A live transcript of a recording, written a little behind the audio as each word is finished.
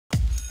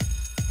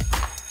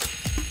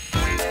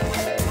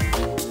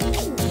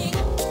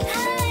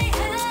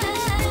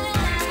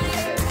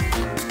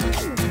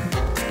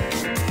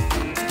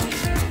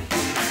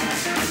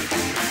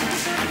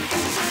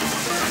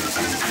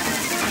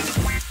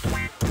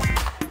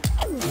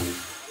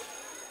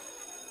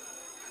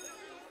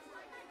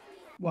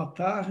Boa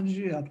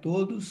tarde a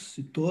todos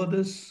e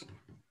todas.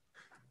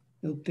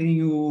 Eu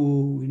tenho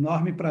o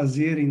enorme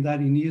prazer em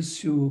dar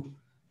início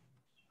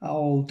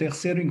ao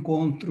terceiro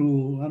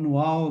encontro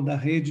anual da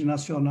Rede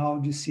Nacional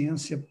de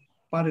Ciência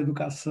para a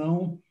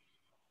Educação,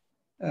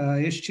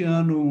 este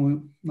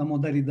ano na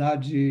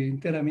modalidade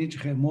inteiramente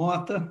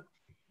remota,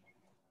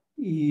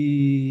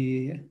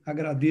 e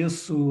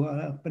agradeço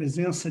a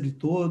presença de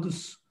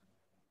todos.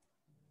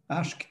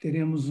 Acho que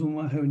teremos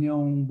uma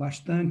reunião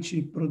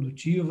bastante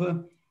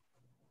produtiva.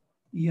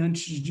 E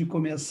antes de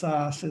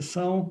começar a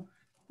sessão,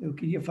 eu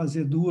queria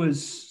fazer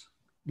dois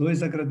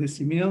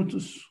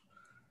agradecimentos.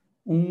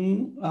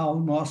 Um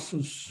aos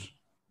nossos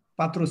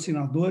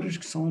patrocinadores,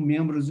 que são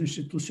membros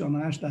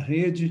institucionais da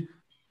rede,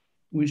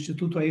 o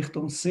Instituto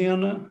Ayrton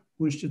Senna,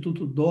 o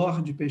Instituto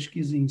DOR de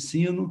Pesquisa e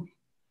Ensino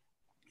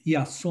e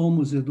a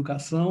Somos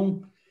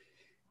Educação,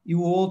 e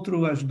o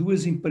outro, as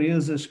duas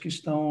empresas que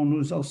estão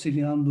nos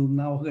auxiliando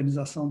na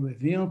organização do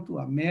evento,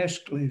 a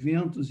Mescla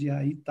Eventos e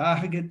a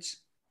eTarget.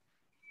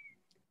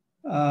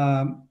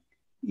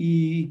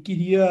 E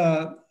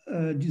queria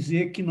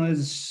dizer que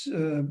nós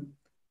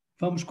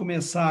vamos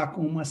começar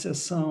com uma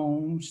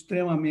sessão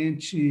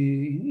extremamente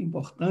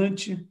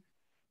importante,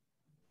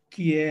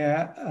 que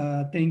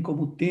tem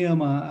como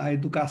tema a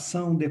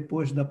educação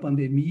depois da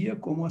pandemia,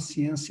 como a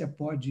ciência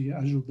pode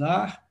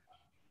ajudar.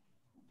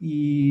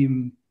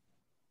 E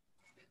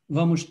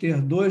vamos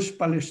ter dois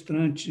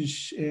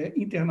palestrantes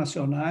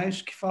internacionais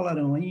que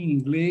falarão em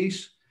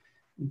inglês.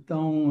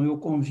 Então, eu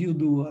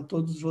convido a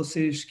todos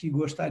vocês que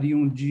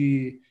gostariam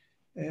de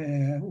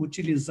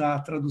utilizar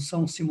a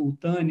tradução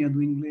simultânea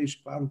do inglês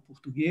para o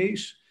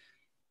português,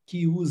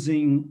 que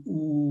usem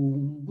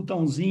o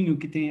botãozinho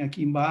que tem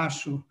aqui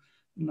embaixo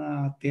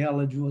na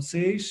tela de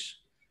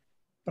vocês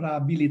para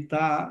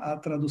habilitar a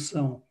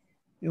tradução.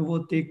 Eu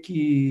vou ter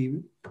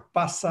que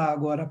passar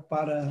agora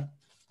para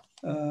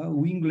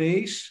o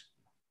inglês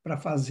para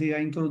fazer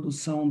a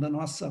introdução da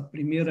nossa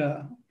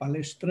primeira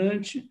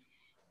palestrante,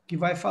 que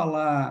vai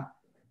falar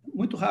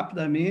muito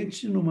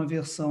rapidamente numa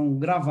versão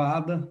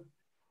gravada,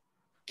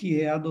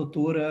 que é a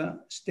doutora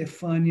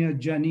Stefania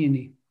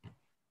Giannini.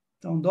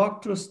 Então,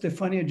 Dr.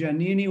 Stefania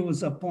Giannini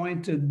was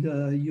appointed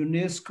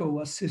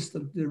UNESCO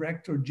Assistant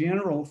Director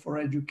General for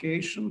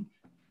Education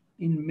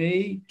in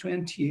May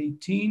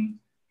 2018,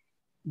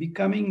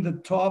 becoming the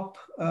top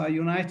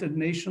United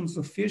Nations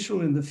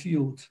official in the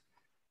field.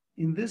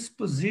 In this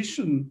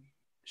position,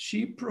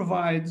 she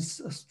provides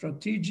a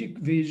strategic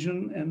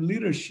vision and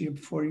leadership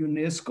for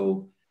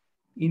UNESCO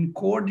in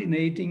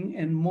coordinating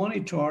and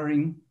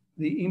monitoring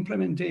the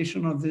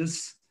implementation of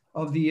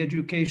the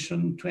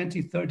Education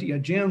 2030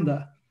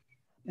 Agenda,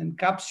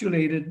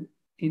 encapsulated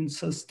in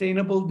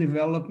Sustainable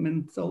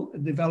Development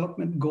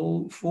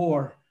Goal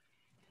 4.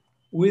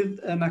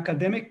 With an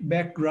academic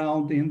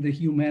background in the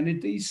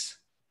humanities,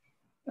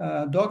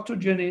 Dr.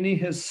 Giannini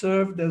has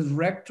served as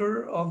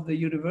rector of the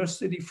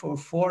University for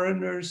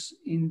Foreigners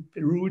in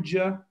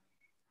Perugia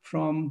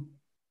from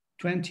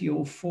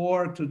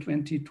 2004 to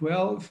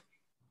 2012,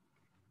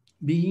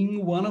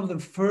 being one of the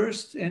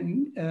first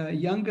and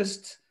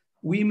youngest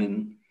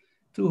women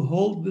to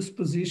hold this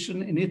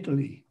position in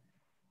Italy.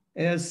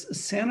 As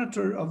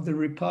Senator of the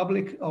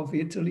Republic of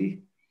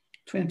Italy,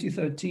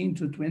 2013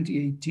 to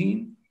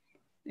 2018,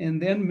 and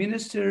then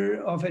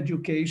Minister of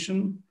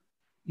Education,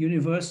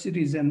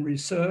 Universities and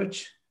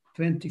Research,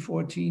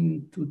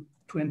 2014 to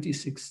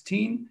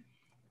 2016,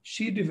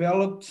 she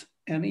developed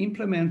and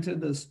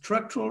implemented a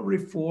structural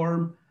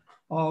reform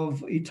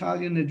of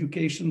Italian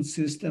education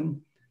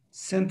system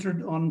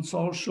centered on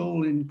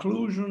social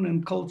inclusion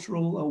and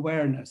cultural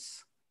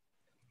awareness.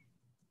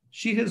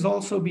 She has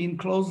also been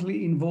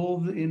closely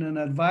involved in an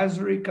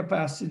advisory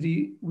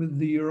capacity with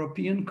the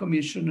European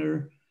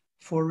Commissioner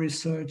for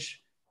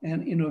Research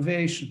and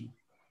Innovation.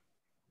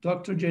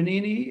 Dr.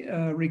 Giannini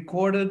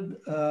recorded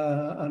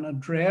an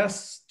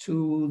address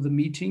to the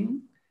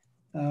meeting,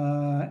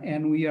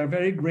 and we are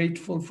very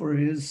grateful for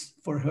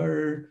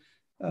her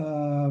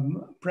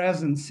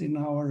presence in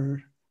our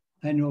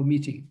annual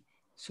meeting.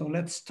 So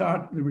let's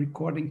start the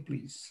recording,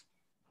 please.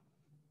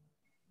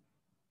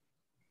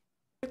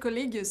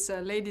 Colleagues,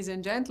 ladies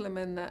and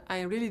gentlemen,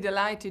 I'm really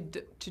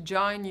delighted to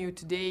join you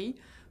today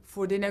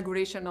for the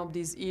inauguration of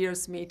this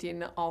year's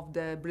meeting of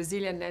the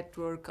Brazilian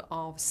Network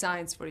of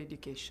Science for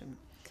Education.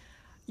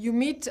 You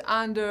meet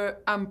under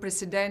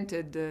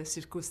unprecedented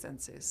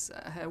circumstances,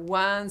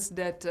 ones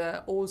that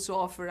also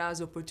offer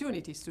us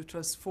opportunities to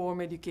transform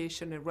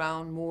education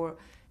around more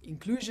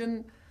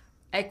inclusion,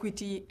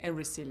 equity, and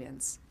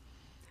resilience.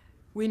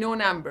 We know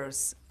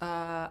numbers.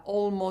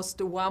 Almost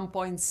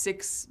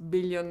 1.6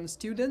 billion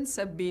students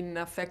have been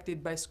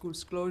affected by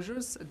schools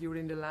closures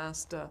during the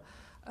last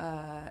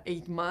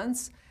 8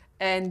 months,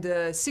 and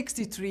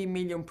 63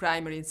 million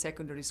primary and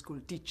secondary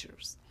school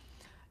teachers.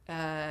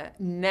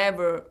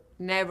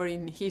 Never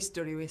in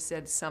history we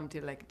said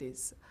something like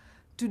this.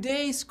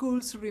 Today,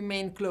 schools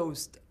remain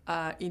closed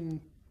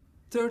in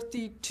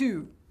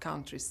 32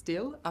 countries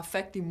still,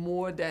 affecting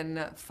more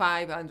than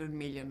 500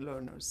 million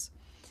learners.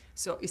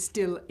 So it's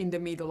still in the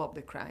middle of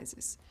the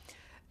crisis.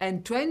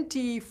 And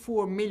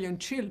 24 million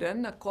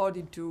children,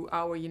 according to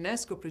our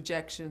UNESCO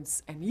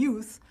projections, and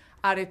youth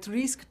are at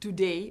risk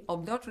today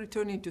of not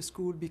returning to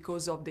school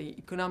because of the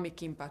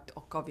economic impact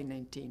of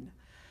COVID-19.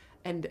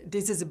 And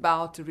this is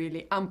about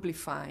really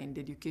amplifying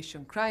the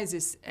education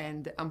crisis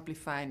and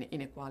amplifying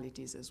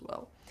inequalities as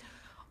well.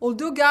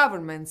 Although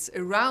governments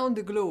around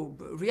the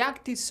globe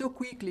reacted so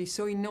quickly,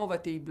 so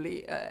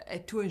innovatively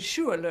to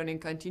ensure learning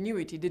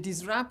continuity, the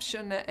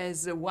disruption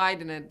has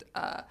widened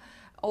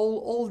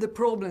all the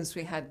problems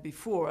we had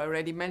before. I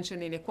already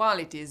mentioned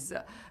inequalities,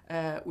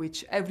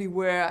 which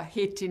everywhere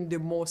hitting the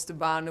most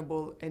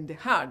vulnerable and the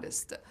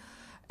hardest.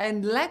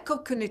 And lack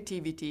of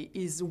connectivity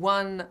is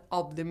one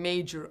of the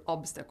major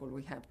obstacles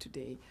we have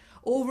today.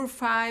 Over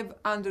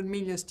 500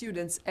 million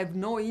students have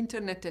no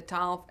internet at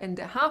all, and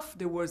half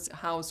the world's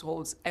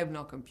households have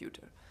no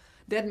computer.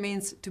 That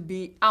means to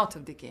be out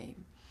of the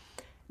game.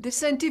 The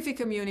scientific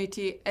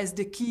community has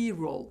the key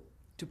role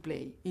to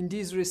play in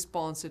this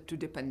response to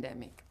the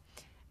pandemic.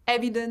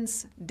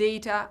 Evidence,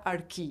 data are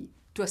key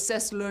to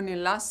assess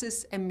learning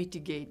losses and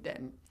mitigate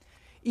them.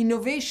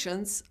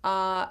 Innovations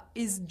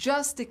is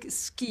just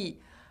key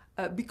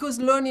because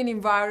learning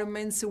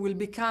environments will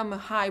become a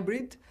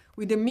hybrid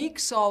with a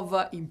mix of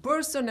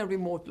in-person and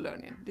remote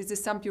learning. This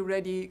is something you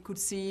already could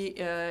see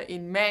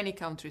in many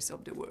countries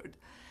of the world.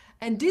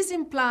 And this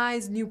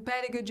implies new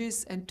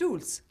pedagogies and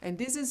tools. And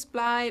this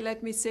implies,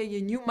 let me say,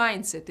 a new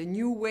mindset, a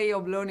new way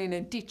of learning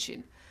and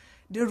teaching.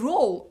 The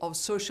role of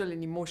social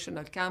and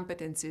emotional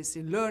competencies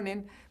in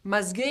learning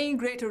must gain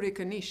greater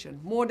recognition,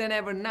 more than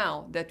ever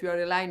now that we are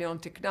relying on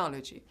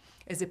technology,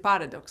 as a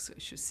paradox, I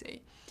should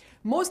say.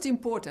 Most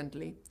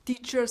importantly,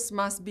 teachers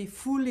must be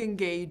fully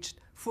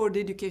engaged for the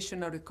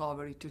educational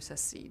recovery to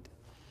succeed.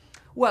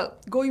 Well,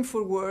 going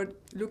forward,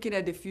 looking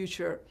at the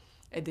future,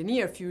 at the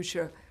near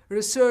future,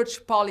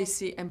 research,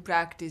 policy, and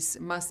practice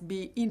must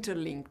be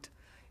interlinked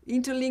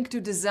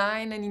to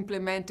design and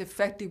implement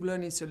effective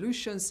learning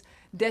solutions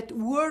that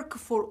work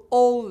for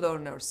all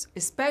learners,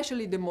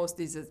 especially the most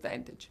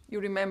disadvantaged. You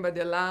remember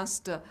the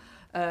last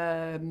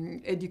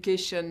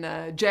education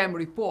GEM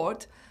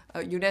report,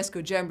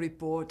 UNESCO GEM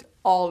report,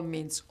 all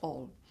means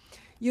all.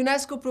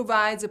 UNESCO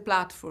provides a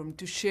platform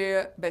to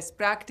share best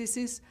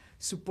practices,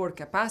 support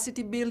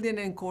capacity building,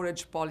 and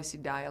encourage policy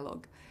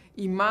dialogue.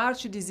 In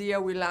March this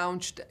year, we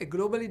launched a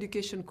global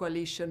education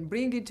coalition,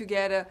 bringing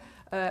together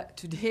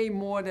today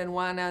more than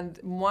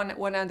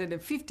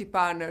 150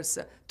 partners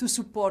to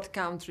support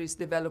countries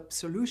develop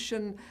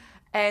solutions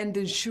and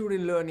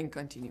ensuring learning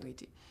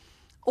continuity.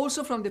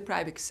 Also from the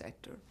private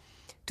sector.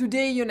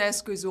 Today,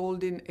 UNESCO is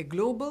holding a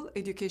global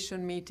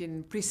education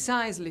meeting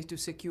precisely to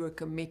secure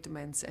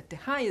commitments at the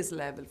highest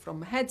level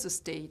from heads of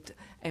state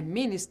and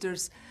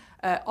ministers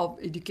of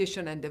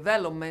education and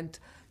development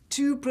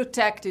to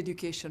protect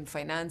education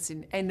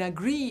financing and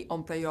agree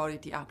on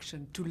priority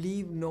action to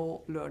leave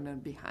no learner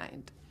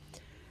behind.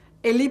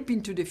 A leap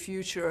into the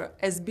future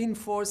has been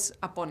forced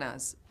upon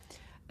us.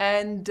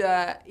 And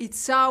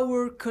it's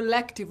our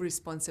collective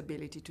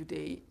responsibility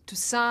today to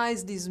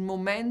seize this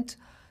moment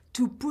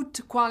to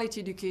put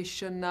quality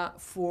education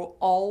for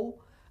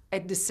all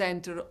at the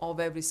center of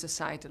every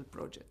societal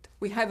project.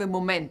 We have a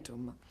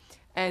momentum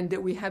and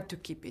we have to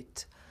keep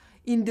it.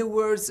 In the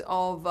words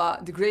of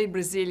the great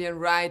Brazilian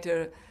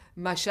writer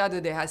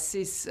Machado de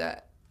Assis,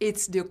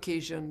 it's the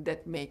occasion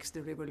that makes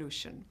the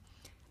revolution.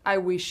 I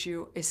wish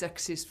you a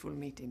successful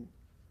meeting.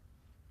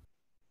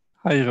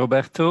 Hi,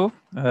 Roberto.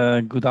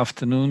 Good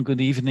afternoon, good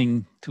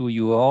evening to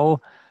you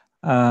all.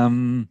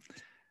 Warm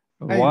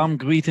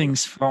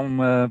greetings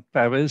from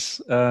Paris.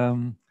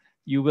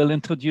 You will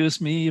introduce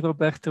me,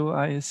 Roberto,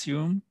 I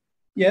assume?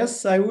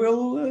 Yes, I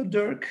will,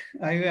 Dirk.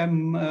 I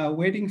am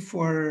waiting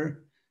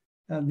for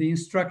the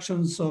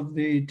instructions of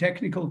the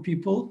technical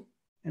people,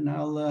 and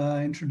I'll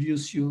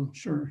introduce you,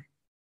 sure.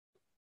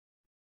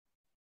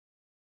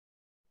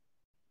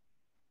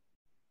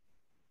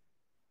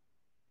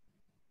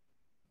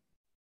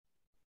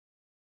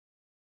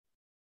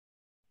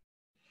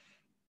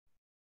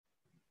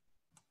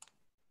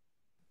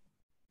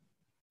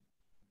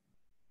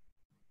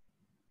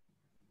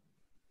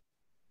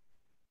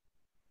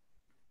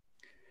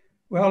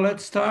 Well,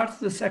 let's start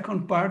the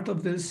second part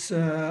of this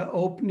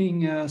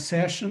opening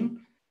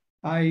session.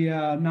 I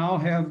now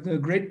have the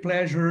great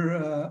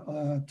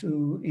pleasure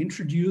to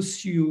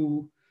introduce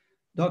you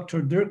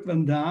Dr. Dirk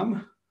van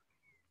Damme.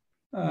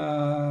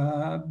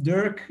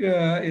 Dirk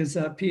is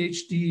a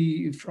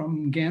PhD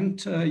from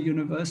Ghent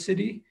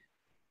University,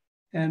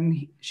 and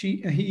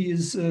he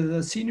is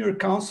a senior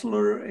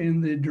counselor in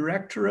the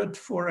Directorate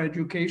for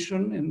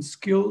Education and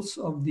Skills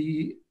of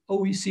the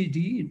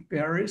OECD in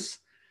Paris,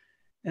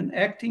 and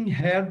acting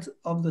head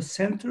of the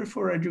Center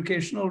for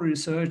Educational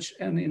Research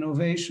and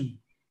Innovation.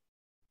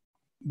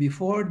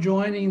 Before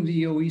joining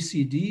the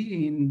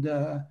OECD in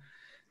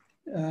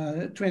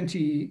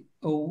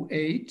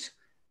 2008,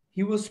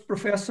 he was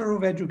professor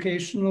of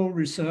educational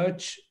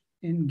research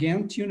in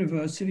Ghent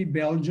University,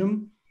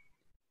 Belgium,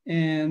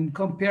 and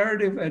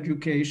comparative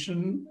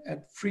education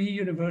at Free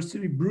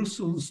University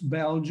Brussels,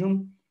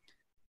 Belgium,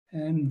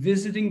 and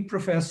visiting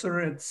professor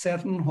at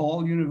Seton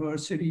Hall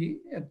University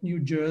at New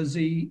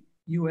Jersey,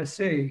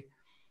 USA.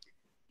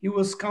 He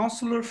was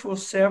counselor for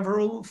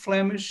several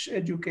Flemish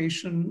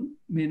education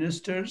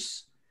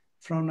ministers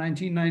from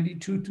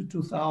 1992 to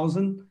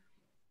 2000,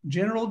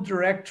 general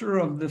director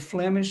of the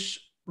Flemish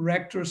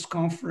Rectors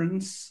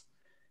Conference,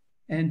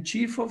 and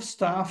chief of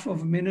staff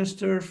of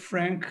Minister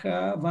Frank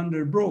van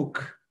der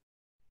Broek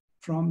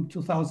from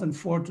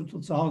 2004 to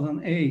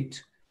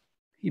 2008.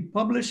 He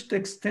published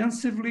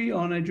extensively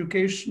on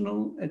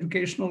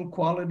educational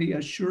quality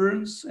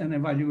assurance and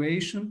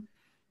evaluation,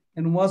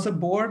 and was a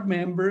board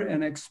member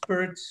and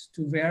expert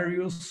to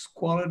various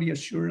quality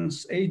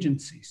assurance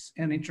agencies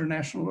and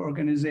international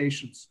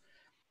organizations.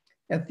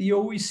 At the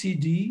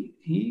OECD,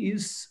 he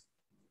is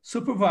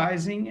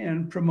supervising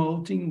and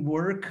promoting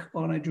work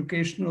on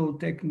educational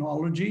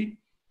technology,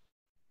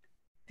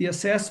 the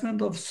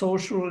assessment of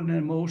social and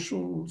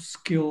emotional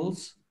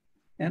skills,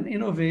 and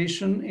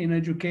innovation in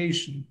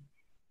education.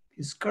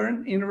 His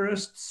current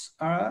interests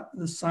are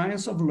the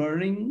science of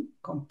learning,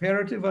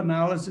 comparative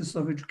analysis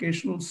of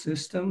educational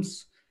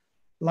systems,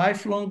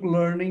 lifelong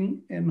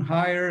learning, and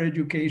higher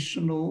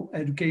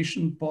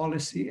education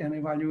policy and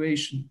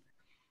evaluation.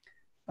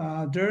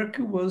 DIRK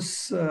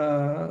was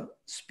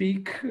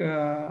speak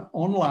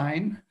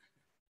online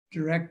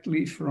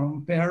directly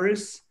from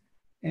Paris,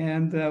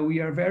 and we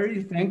are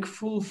very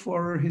thankful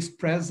for his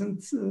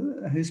presence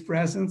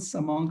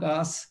among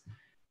us.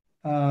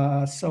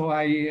 So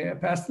I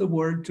pass the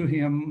word to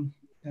him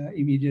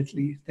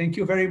immediately. Thank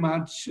you very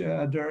much,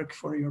 DIRK,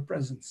 for your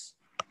presence.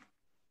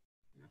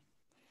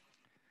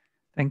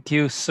 Thank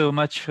you so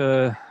much,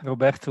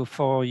 Roberto,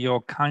 for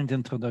your kind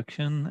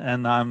introduction,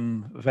 and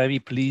I'm very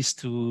pleased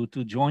to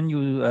join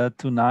you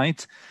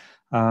tonight.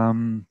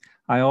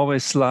 I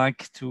always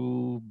like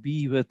to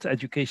be with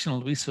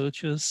educational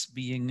researchers,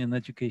 being an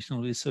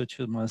educational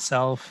researcher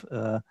myself,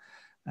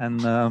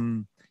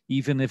 and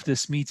even if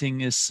this meeting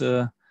is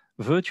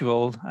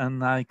virtual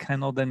and I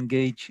cannot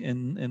engage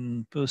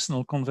in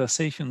personal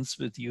conversations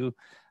with you,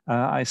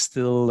 I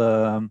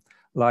still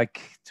like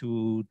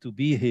to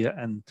be here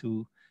and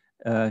to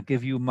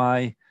give you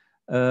my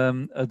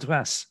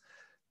address.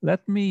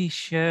 Let me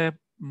share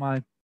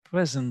my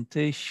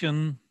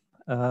presentation.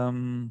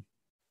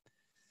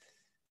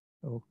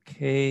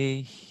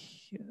 Okay.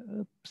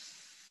 Oops.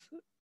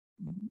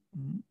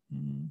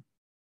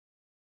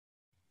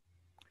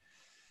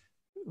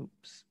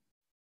 Oops.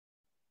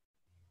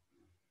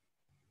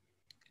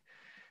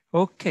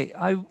 Okay,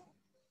 I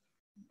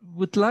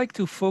would like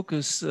to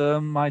focus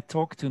my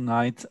talk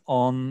tonight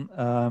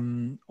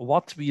on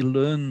what we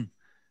learn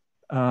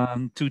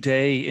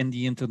today in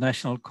the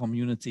international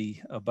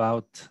community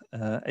about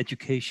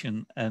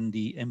education and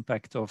the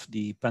impact of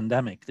the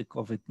pandemic, the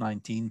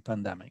COVID-19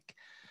 pandemic,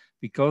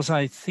 because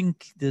I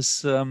think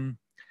this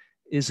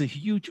is a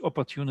huge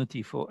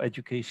opportunity for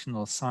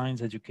educational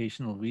science,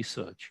 educational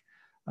research.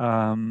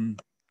 And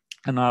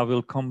I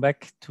will come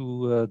back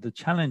to the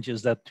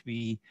challenges that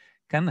we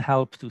can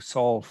help to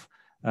solve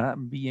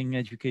being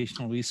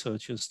educational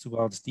researchers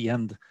towards the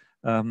end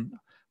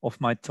of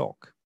my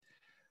talk.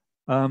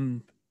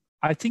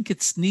 I think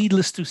it's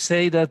needless to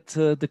say that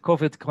the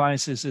COVID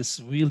crisis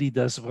is really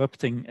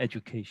disrupting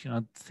education.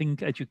 I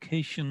think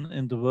education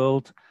in the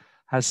world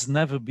has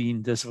never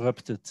been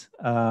disrupted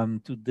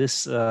to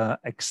this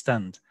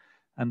extent.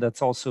 And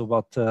that's also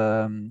what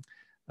the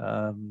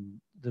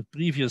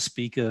previous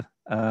speaker,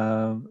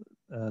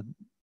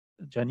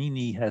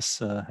 Giannini,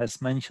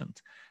 has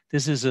mentioned.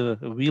 This is a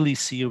really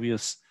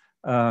serious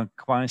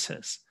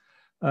crisis.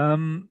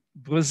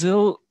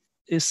 Brazil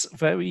is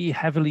very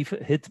heavily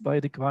hit by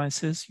the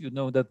crisis. You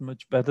know that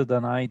much better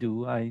than I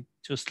do. I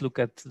just look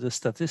at the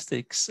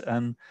statistics,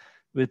 and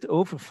with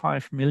over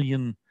 5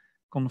 million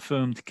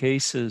confirmed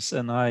cases,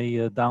 and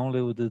I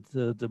downloaded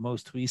the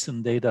most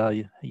recent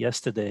data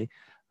yesterday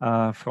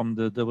from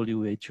the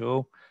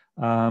WHO,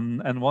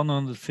 and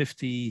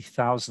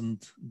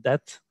 150,000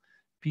 dead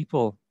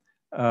people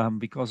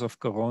because of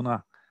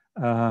Corona.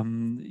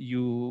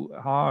 You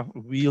are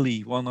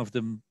really one of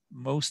the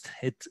most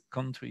hit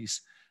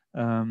countries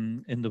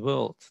in the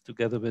world,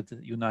 together with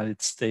the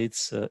United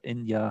States,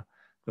 India,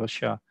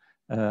 Russia,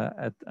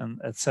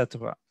 and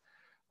etc.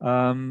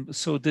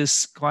 So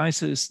this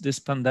crisis, this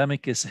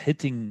pandemic is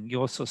hitting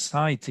your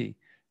society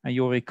and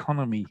your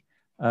economy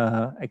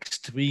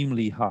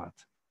extremely hard.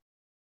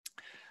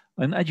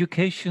 In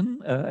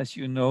education, as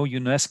you know,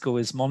 UNESCO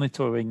is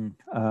monitoring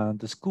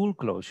the school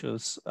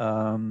closures.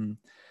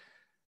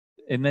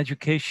 In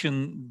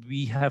education,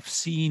 we have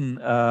seen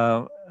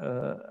a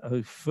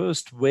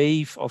first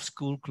wave of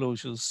school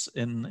closures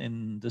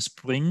in the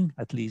spring,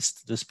 at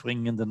least the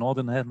spring in the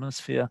Northern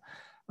Hemisphere,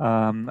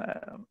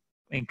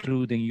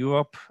 including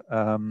Europe.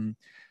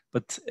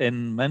 But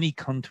in many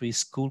countries,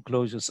 school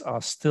closures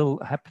are still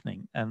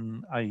happening.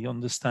 And I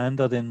understand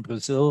that in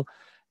Brazil,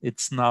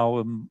 it's now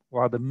a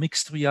rather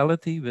mixed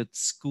reality, with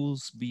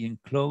schools being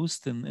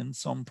closed in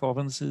some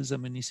provinces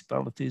and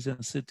municipalities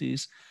and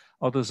cities.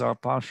 Others are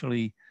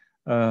partially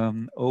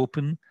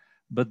open,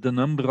 but the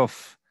number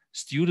of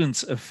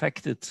students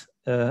affected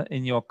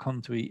in your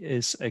country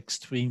is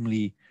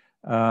extremely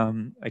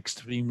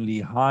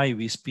high.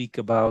 We speak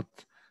about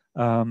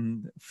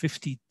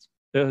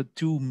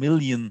 52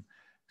 million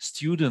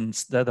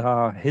students that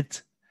are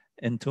hit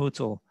in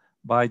total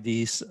by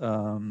these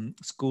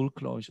school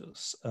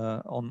closures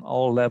on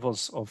all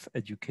levels of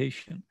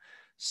education.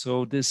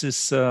 So this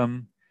is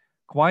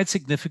quite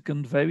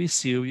significant, very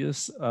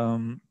serious,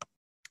 and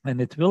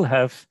it will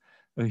have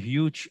a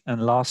huge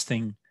and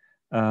lasting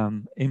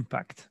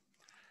impact.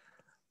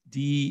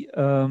 The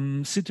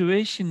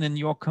situation in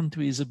your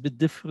country is a bit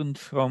different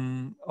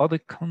from other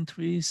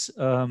countries.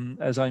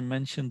 As I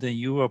mentioned, in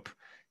Europe,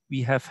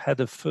 we have had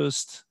a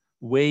first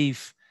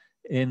wave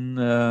in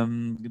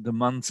the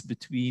months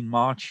between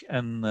March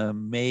and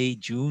May,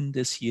 June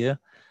this year.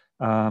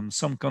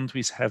 Some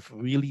countries have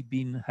really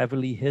been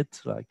heavily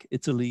hit, like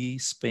Italy,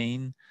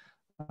 Spain,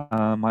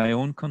 my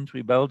own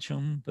country,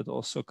 Belgium, but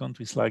also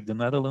countries like the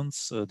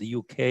Netherlands, the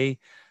UK.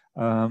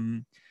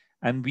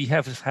 And we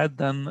have had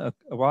then a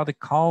rather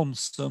calm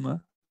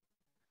summer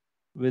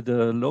with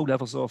low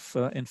levels of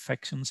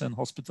infections and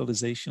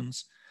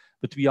hospitalizations.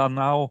 But we are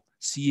now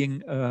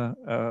seeing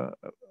a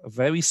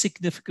very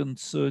significant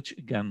surge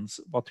again,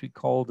 what we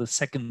call the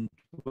second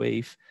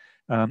wave.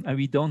 And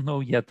we don't know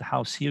yet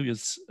how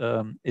serious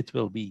it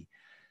will be.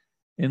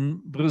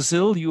 In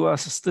Brazil, you are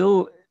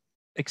still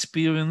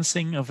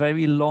experiencing a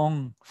very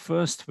long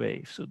first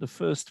wave. So the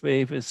first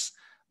wave is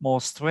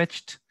more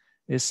stretched,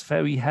 is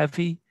very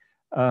heavy,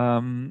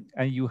 and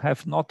you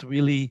have not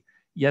really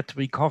yet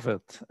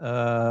recovered.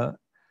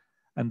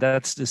 And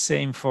that's the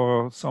same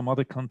for some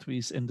other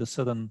countries in the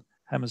Southern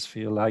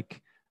Hemisphere,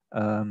 like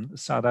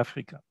South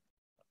Africa.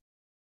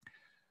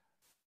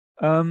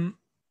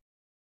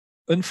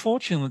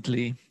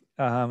 Unfortunately,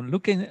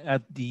 looking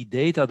at the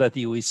data that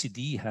the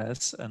OECD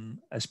has, and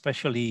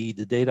especially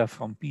the data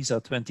from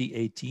PISA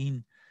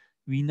 2018,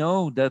 we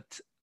know that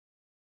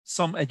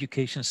some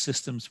education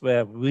systems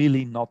were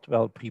really not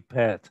well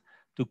prepared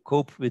to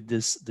cope with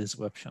this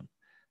disruption.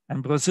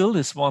 And Brazil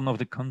is one of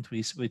the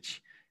countries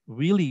which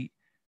really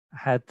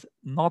had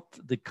not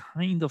the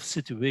kind of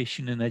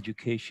situation in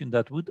education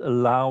that would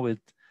allow it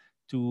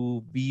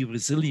to be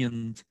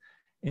resilient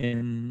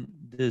in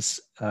this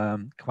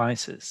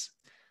crisis.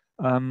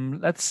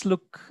 Let's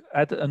look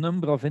at a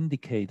number of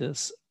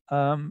indicators.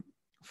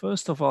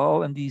 First of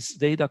all, and these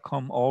data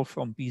come all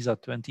from PISA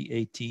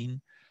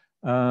 2018,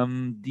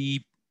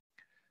 the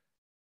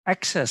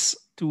access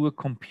to a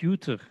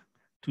computer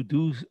to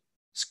do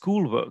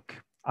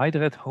schoolwork,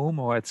 either at home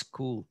or at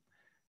school.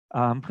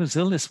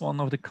 Brazil is one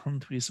of the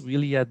countries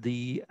really at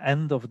the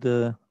end of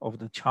the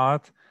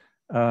chart,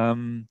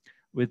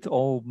 with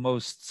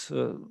almost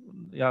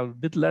a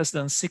bit less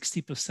than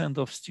 60%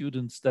 of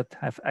students that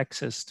have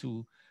access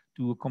to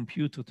a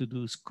computer to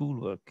do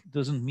schoolwork. It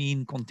doesn't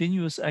mean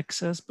continuous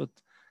access, but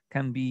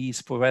can be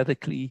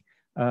sporadically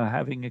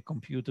having a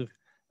computer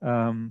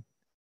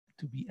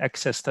to be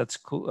accessed at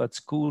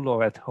school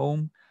or at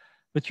home.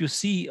 But you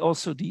see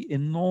also the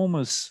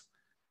enormous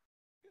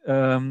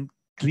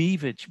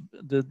cleavage,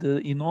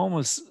 the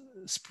enormous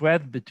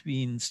spread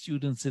between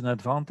students in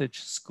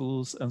advantaged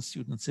schools and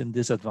students in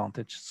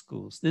disadvantaged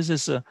schools. This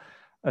is a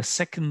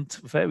second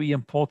very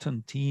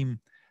important theme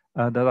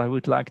that I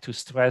would like to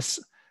stress,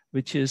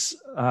 which is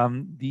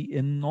the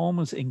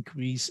enormous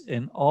increase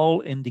in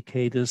all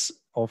indicators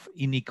of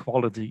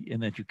inequality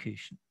in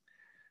education.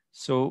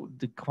 So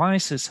the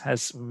crisis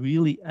has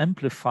really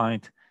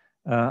amplified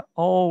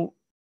all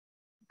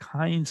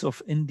kinds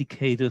of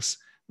indicators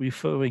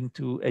referring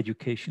to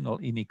educational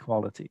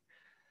inequality.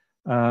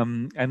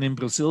 And in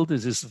Brazil,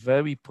 this is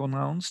very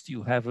pronounced.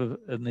 You have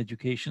an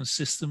education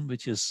system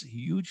which is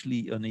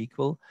hugely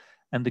unequal,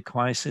 and the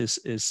crisis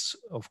is,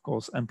 of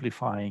course,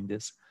 amplifying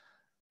this.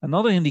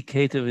 Another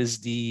indicator is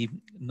the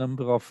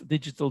number of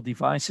digital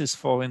devices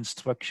for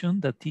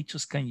instruction that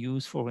teachers can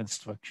use for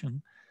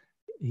instruction.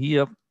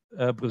 Here,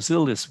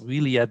 Brazil is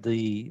really at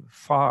the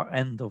far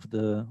end of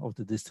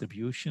the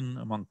distribution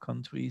among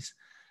countries.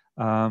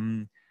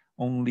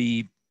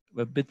 Only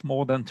a bit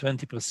more than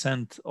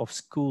 20% of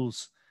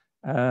schools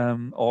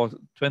or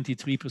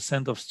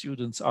 23% of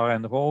students are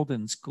enrolled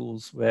in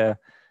schools where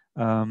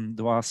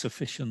there are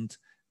sufficient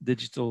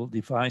digital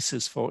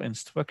devices for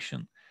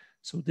instruction.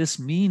 So this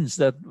means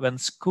that when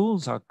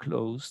schools are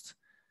closed,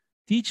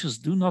 teachers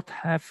do not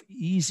have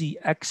easy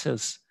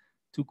access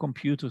to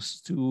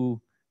computers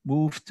to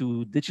move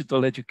to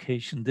digital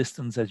education,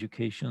 distance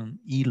education,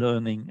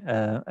 e-learning,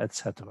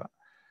 etc.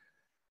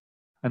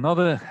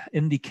 Another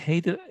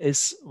indicator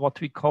is what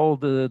we call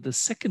the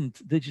second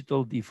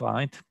digital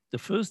divide. The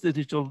first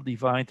digital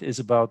divide is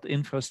about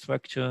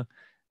infrastructure,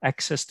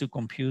 access to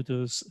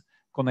computers,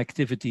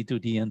 connectivity to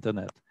the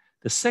internet.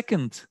 The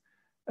second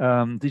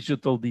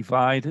digital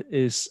divide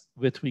is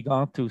with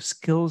regard to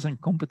skills and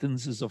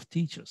competences of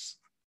teachers.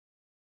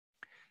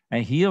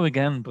 And here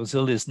again,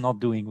 Brazil is not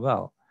doing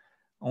well.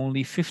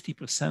 Only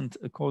 50%,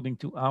 according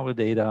to our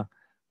data,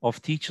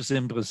 of teachers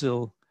in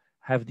Brazil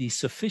have the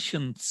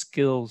sufficient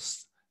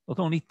skills, not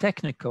only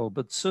technical,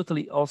 but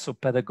certainly also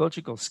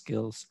pedagogical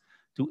skills,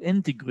 to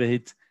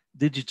integrate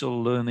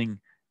digital learning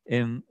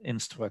in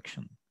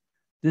instruction.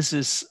 This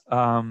is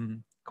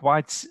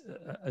quite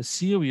a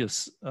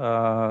serious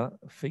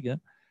figure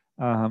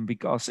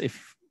because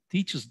if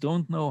teachers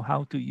don't know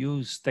how to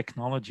use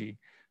technology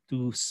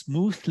to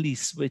smoothly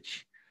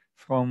switch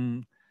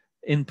from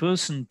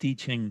in-person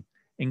teaching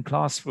in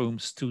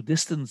classrooms to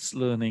distance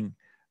learning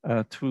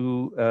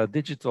through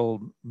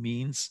digital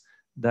means,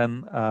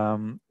 then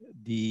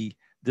the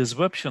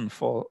disruption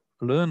for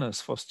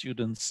learners, for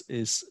students,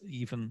 is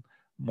even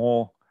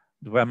more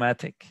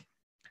dramatic.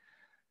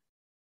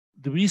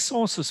 The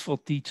resources for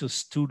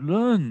teachers to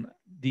learn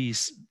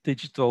these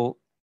digital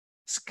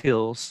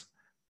skills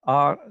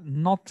are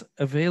not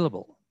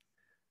available.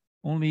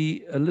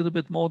 Only a little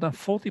bit more than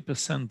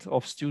 40%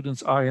 of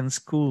students are in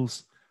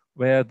schools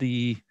where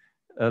the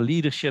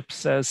leadership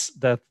says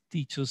that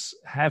teachers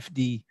have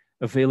the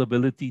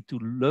availability to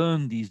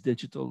learn these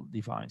digital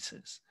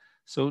devices.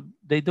 So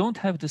they don't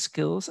have the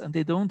skills and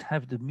they don't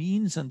have the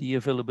means and the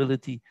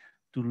availability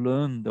to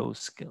learn those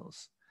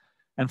skills.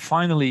 And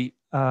finally,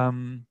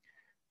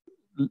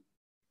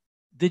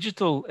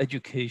 digital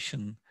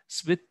education,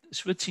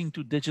 switching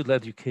to digital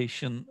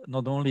education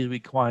not only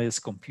requires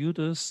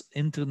computers,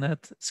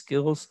 internet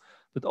skills,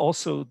 but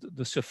also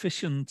the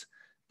sufficient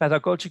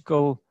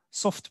pedagogical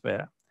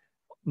software,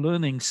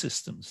 learning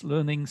systems,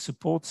 learning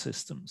support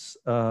systems,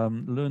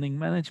 learning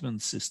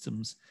management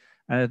systems.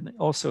 And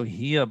also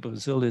here,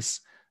 Brazil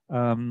is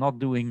not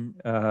doing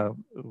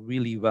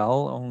really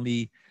well.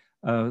 Only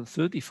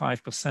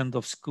 35%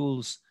 of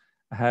schools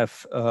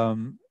have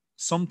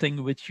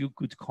something which you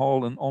could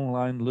call an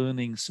online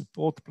learning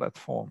support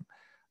platform.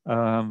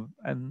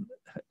 And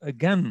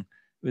again,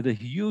 with a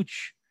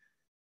huge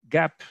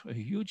gap, a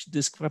huge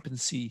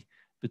discrepancy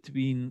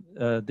between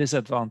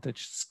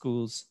disadvantaged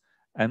schools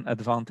and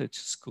advantaged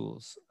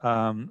schools.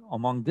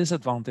 Among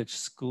disadvantaged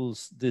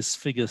schools, this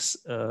figures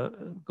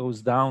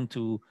goes down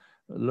to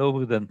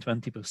lower than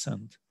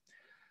 20%.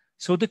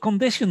 So the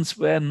conditions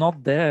were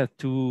not there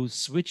to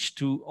switch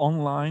to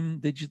online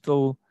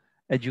digital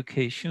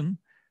education.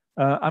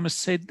 I must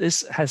say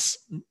this has,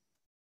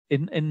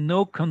 in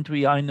no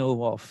country I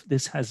know of,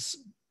 this has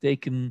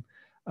taken,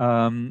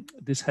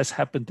 this has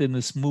happened in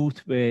a smooth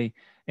way,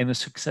 in a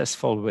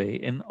successful way.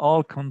 In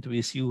all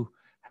countries, you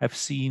have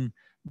seen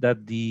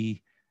that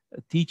the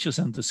teachers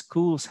and the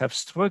schools have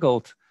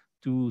struggled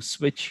to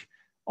switch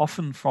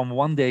often from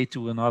one day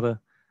to another,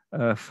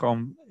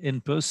 from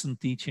in-person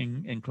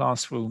teaching in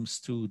classrooms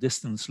to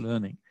distance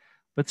learning.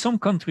 But some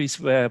countries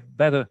were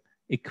better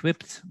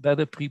equipped,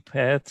 better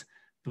prepared.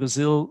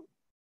 Brazil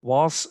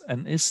was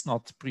and is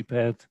not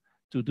prepared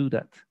to do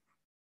that.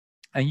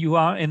 And you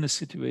are in a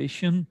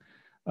situation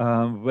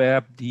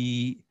where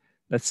the,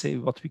 let's say,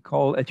 what we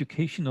call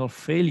educational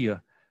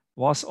failure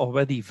was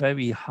already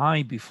very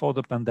high before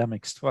the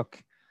pandemic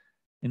struck.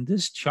 In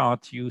this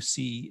chart, you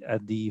see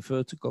at the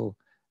vertical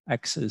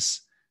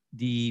axis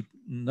the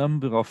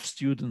number of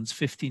students,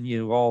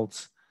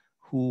 15-year-olds,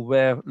 who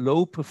were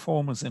low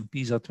performers in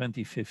PISA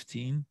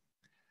 2015.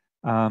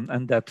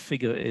 And that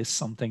figure is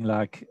something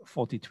like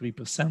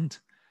 43%.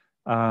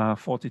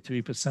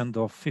 43%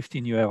 of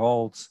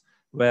 15-year-olds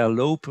were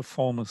low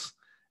performers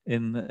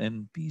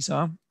in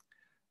PISA.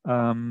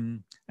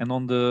 And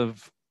on the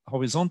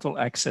horizontal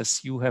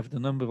axis, you have the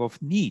number of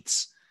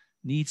needs.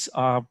 Needs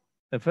are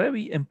a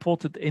very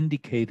important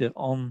indicator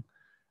on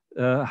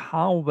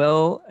how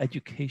well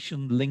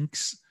education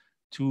links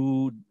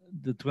to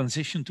the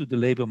transition to the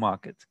labor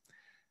market.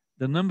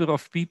 The number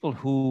of people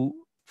who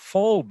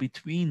fall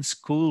between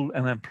school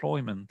and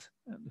employment,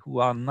 who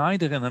are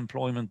neither in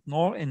employment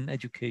nor in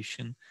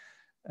education,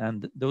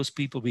 and those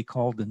people we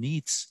call the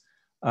needs,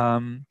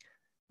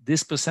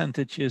 this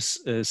percentage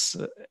is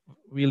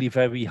really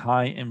very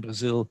high in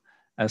Brazil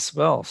as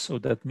well. So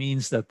that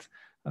means that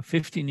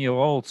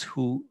 15-year-olds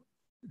who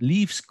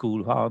leave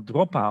school, who are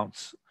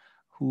dropouts,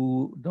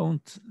 who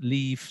don't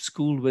leave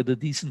school with a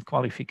decent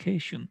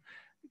qualification,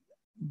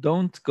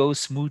 don't go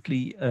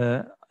smoothly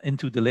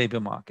into the labor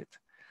market.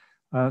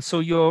 So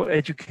your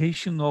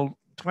educational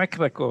track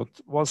record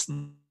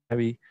wasn't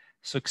very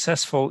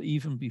successful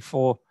even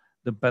before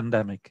the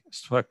pandemic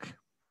struck.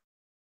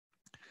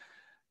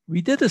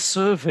 We did a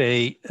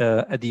survey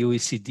at the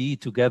OECD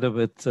together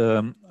with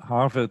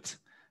Harvard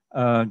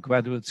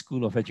Graduate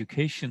School of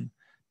Education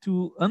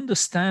to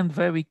understand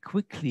very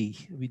quickly.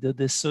 We did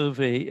this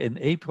survey in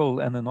April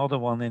and another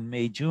one in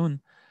May, June,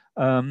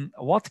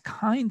 what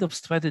kind of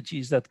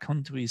strategies that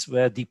countries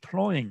were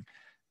deploying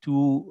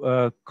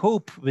to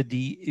cope with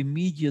the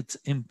immediate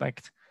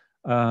impact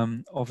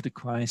of the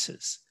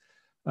crisis.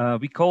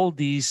 We call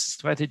these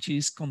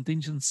strategies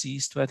contingency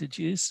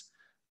strategies.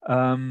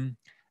 And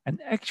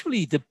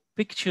actually the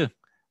picture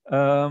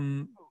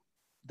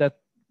that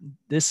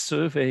this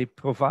survey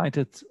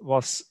provided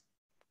was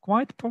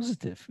quite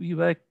positive. We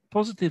were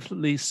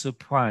positively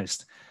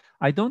surprised.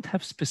 I don't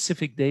have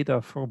specific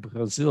data for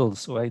Brazil,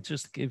 so I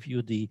just give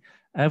you the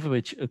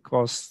average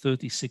across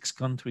 36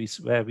 countries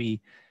where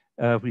we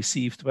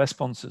received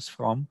responses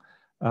from.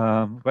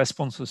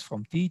 responses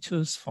from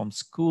teachers, from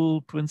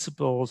school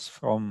principals,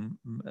 from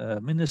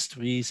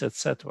ministries,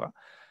 etc.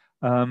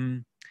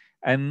 And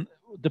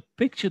the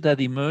picture that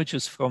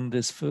emerges from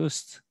this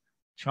first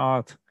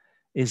chart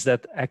is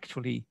that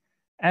actually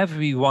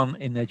everyone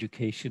in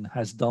education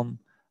has done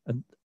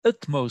an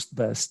utmost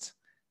best,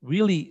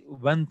 really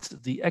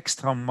went the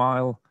extra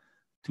mile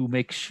to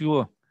make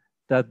sure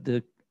that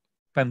the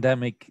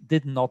pandemic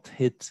did not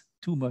hit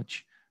too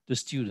much the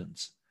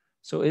students.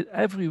 So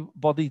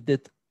everybody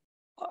did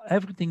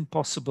everything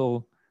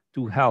possible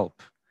to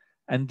help.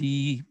 And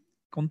the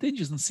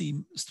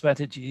contingency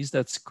strategies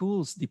that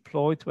schools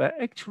deployed were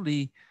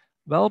actually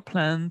well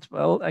planned,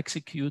 well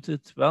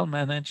executed, well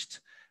managed,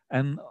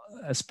 and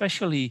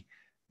especially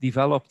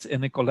developed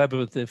in a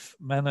collaborative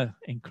manner,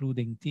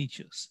 including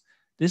teachers.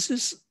 This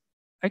is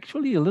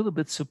actually a little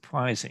bit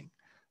surprising,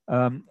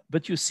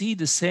 but you see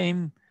the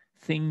same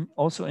thing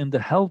also in the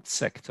health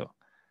sector.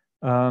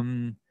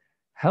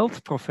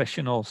 Health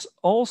professionals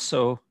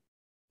also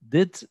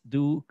did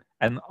do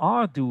and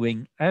are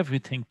doing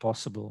everything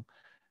possible,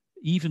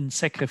 even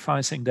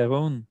sacrificing their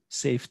own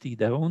safety,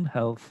 their own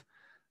health,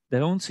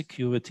 their own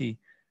security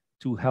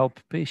to help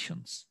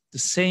patients. The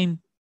same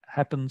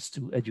happens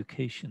to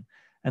education.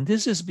 And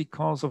this is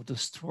because of the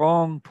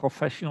strong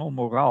professional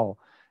morale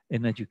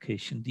in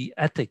education, the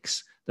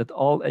ethics that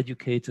all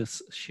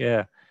educators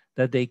share,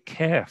 that they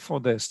care for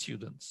their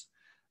students.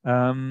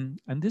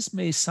 And this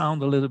may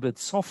sound a little bit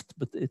soft,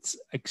 but it's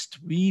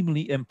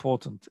extremely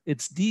important.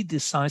 It's the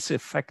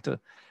decisive factor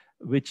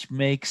which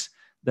makes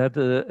that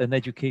an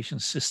education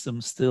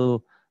system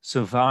still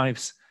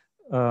survives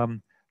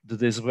the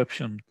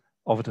disruption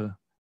of the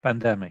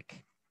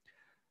pandemic.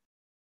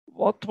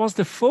 What was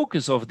the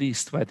focus of these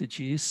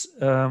strategies?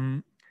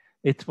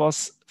 It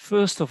was,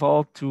 first of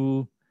all,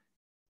 to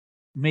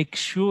make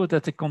sure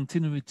that the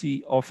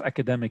continuity of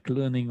academic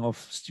learning of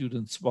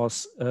students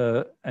was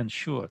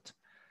ensured,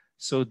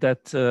 so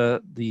that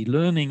the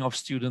learning of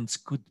students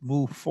could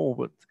move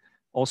forward,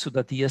 also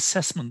that the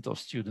assessment of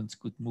students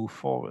could move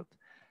forward.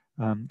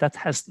 That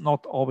has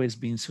not always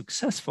been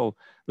successful,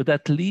 but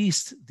at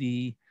least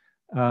the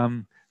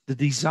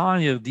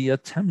desire, the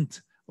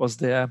attempt was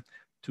there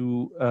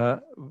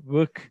to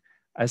work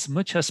as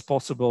much as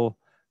possible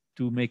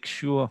to make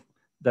sure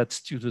that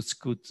students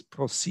could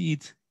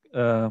proceed,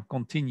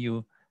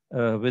 continue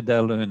with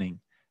their learning.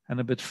 And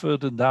a bit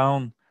further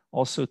down,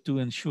 also to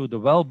ensure the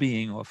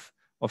well-being of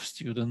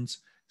students,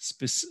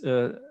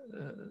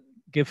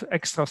 give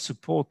extra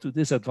support to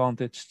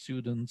disadvantaged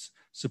students,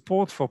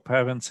 support for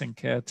parents and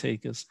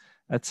caretakers,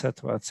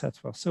 etc.,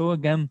 etc. So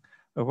again,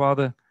 a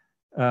rather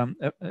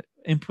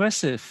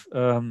impressive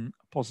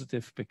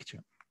positive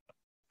picture.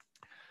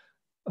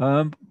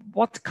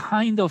 What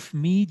kind of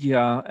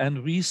media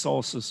and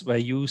resources were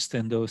used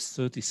in those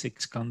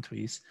 36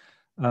 countries?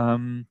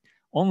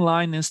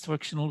 Online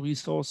instructional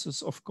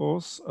resources, of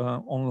course,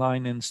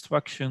 online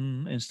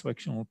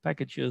instructional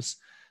packages,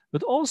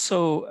 but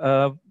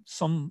also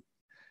some,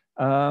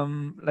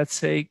 let's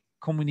say,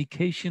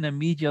 communication and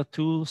media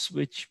tools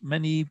which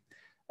many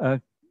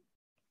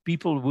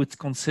people would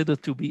consider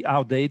to be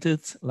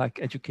outdated, like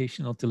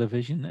educational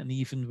television and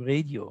even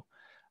radio.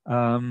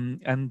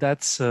 And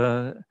that's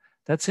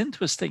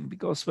interesting,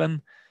 because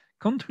when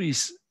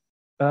countries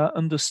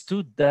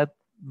understood that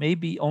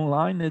maybe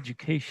online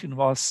education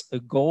was a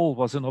goal,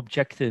 was an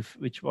objective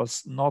which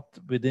was not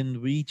within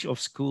reach of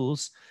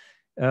schools,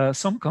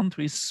 some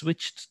countries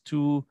switched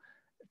to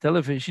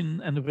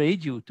television and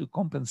radio to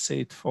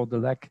compensate for the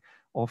lack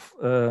of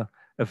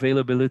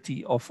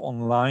availability of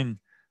online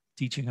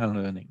teaching and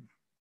learning.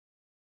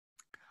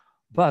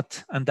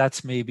 But, and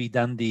that's maybe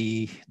then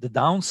the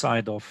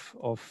downside of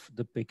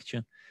the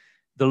picture,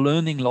 the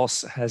learning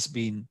loss has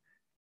been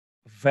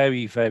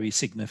very, very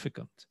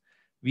significant.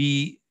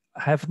 We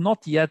have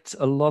not yet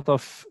a lot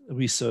of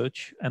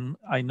research, and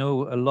I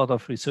know a lot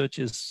of research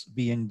is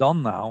being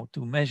done now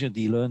to measure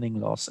the learning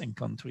loss in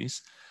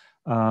countries.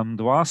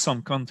 There are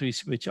some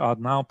countries which are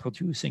now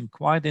producing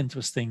quite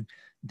interesting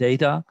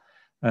data,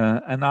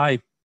 and I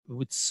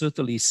would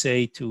certainly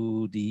say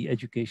to the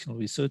educational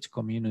research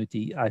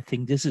community, I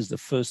think this is the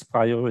first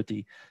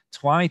priority.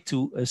 Try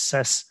to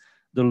assess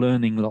the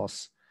learning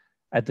loss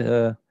at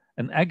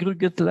an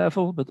aggregate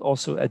level, but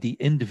also at the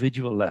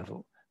individual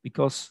level,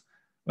 because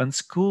when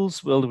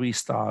schools will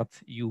restart,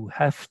 you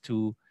have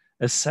to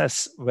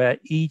assess where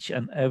each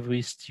and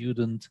every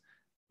student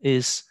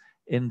is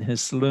in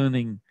his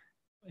learning,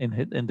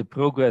 in the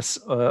progress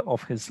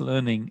of his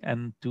learning,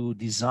 and to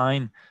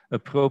design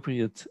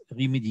appropriate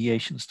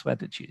remediation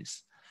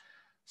strategies.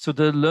 So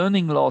the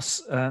learning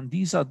loss,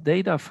 these are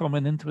data from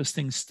an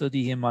interesting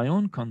study in my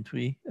own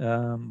country,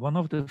 one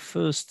of the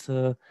first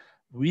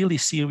really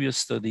serious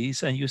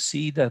studies, and you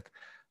see that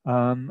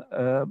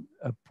a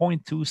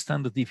 0.2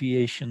 standard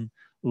deviation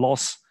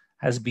loss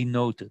has been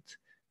noted.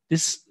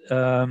 This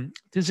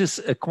is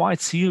a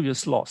quite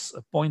serious loss.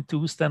 A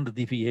 0.2 standard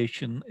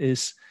deviation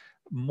is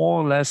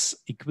more or less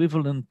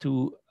equivalent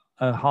to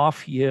a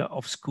half year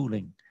of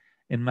schooling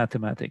in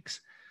mathematics.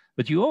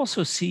 But you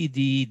also see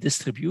the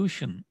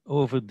distribution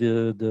over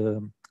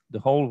the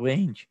whole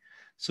range.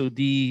 So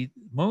the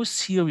most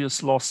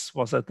serious loss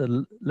was at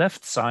the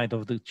left side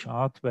of the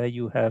chart, where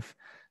you have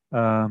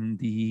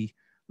the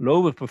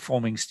lower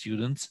performing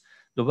students.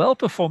 The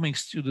well-performing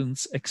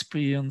students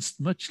experienced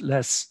much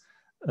less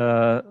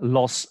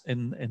loss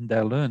in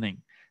their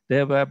learning.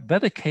 They were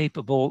better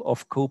capable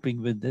of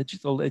coping with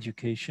digital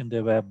education.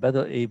 They were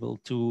better able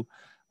to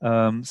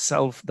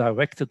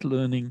self-directed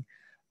learning.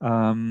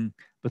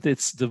 But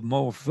it's the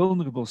more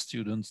vulnerable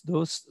students,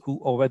 those who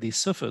already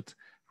suffered,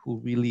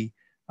 who really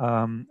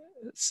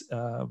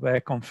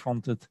were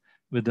confronted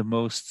with the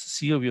most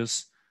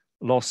serious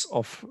loss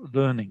of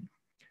learning.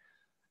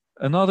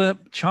 Another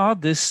chart,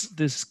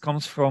 this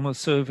comes from a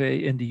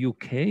survey in the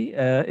UK.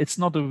 It's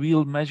not a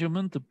real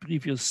measurement. The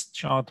previous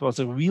chart was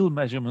a real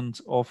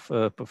measurement of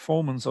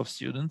performance of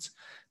students.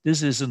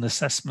 This is an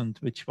assessment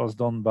which was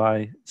done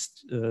by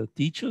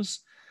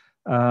teachers.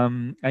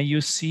 And you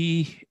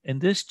see in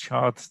this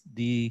chart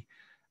the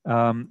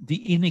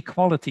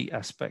inequality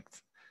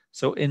aspect.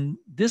 So in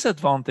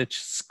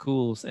disadvantaged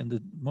schools, in the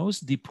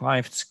most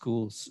deprived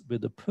schools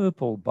with the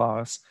purple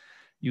bars,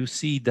 you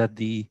see that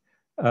the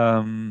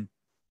learning,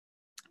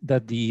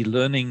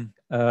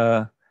 the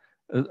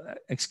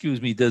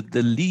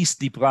least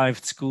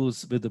deprived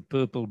schools with the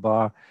purple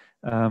bar,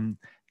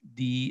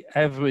 the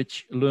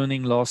average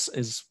learning loss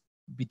is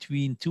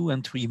between 2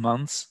 and 3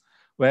 months,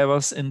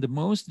 whereas in the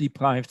most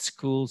deprived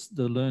schools,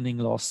 the learning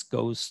loss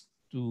goes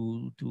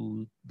to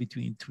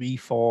between 3,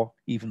 4,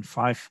 even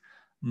 5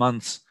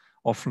 months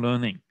of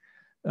learning.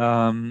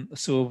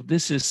 So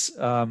this is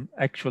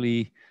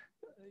actually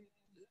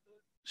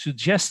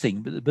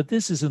suggesting, but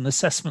this is an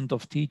assessment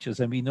of teachers,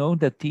 and we know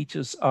that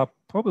teachers are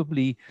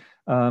probably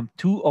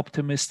too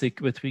optimistic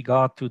with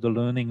regard to the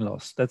learning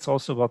loss. That's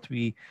also what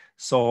we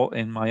saw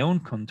in my own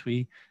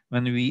country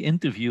when we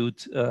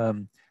interviewed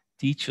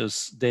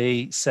teachers.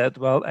 They said,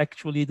 well,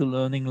 actually the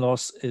learning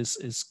loss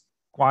is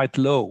quite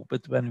low,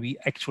 but when we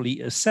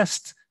actually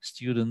assessed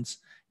students,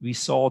 we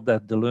saw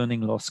that the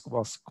learning loss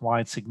was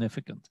quite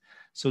significant.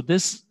 So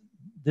this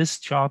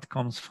chart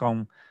comes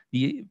from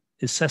the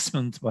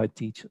assessment by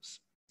teachers.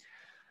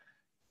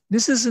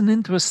 This is an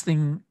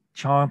interesting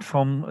chart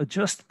from a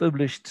just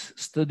published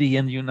study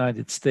in the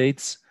United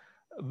States,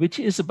 which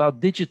is about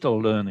digital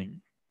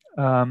learning.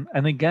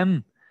 And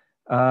again,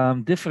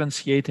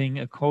 differentiating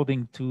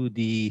according to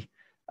the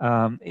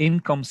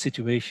income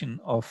situation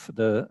of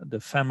the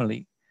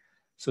family.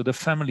 So the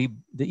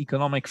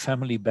economic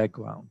family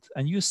background.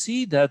 And you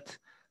see that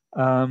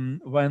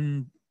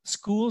when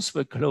schools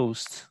were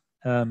closed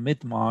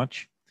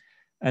mid-March,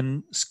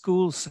 and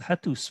schools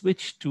had to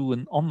switch to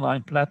an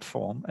online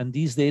platform, and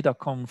these data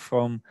come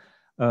from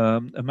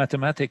a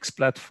mathematics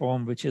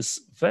platform which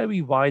is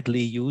very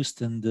widely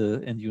used in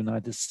the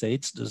United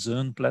States, the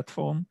Zern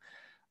platform.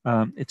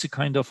 It's a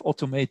kind of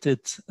automated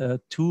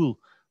tool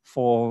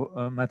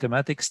for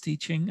mathematics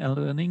teaching and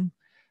learning.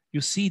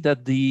 You see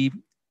that the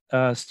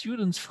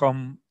students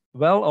from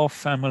well-off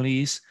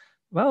families,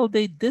 well,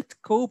 they did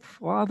cope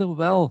rather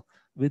well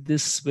with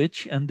this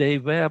switch, and they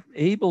were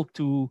able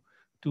to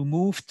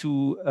move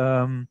to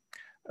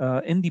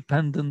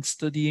independent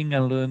studying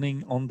and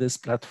learning on this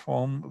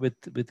platform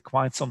with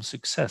quite some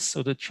success.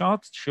 So the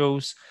chart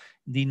shows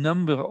the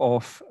number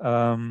of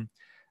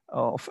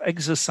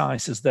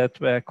exercises that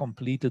were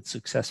completed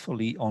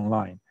successfully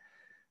online.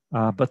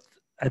 But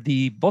at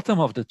the bottom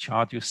of the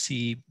chart, you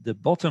see the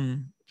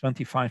bottom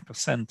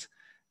 25%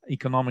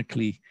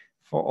 economically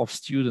of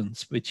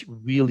students which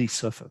really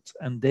suffered,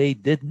 and they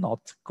did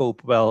not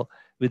cope well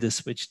with the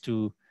switch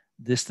to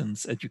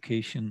distance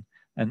education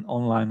and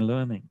online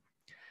learning.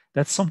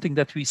 That's something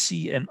that we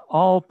see in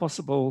all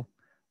possible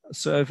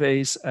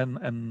surveys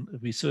and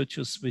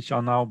researches which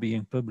are now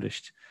being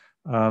published.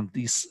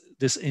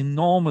 This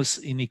enormous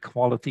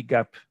inequality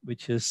gap,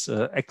 which is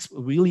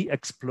really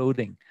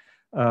exploding.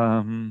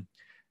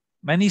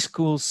 Many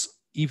schools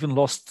even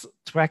lost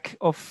track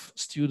of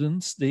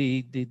students.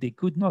 They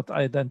could not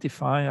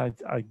identify.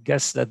 I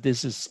guess that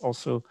this is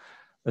also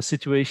a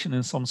situation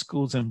in some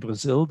schools in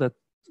Brazil, that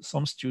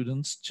some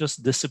students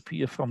just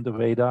disappear from the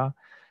radar.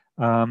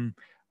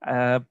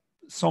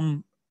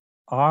 Some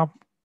are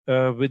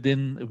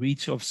within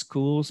reach of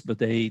schools, but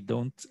they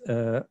don't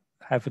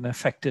have an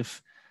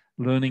effective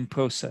learning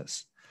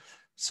process.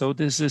 So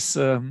this is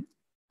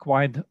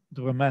quite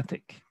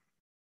dramatic.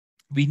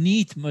 We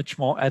need much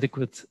more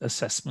adequate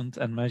assessment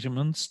and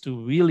measurements to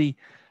really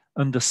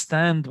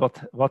understand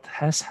what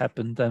has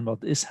happened and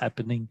what is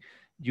happening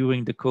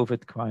during the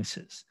COVID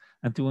crisis,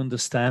 and to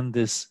understand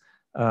this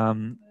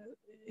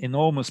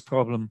enormous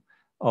problem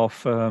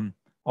of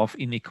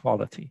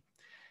inequality.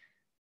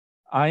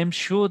 I am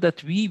sure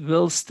that we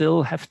will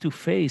still have to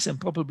face, and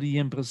probably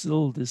in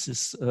Brazil this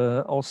is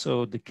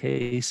also the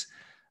case,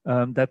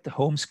 that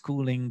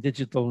homeschooling,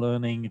 digital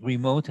learning,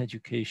 remote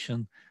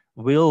education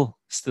will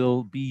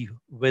still be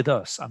with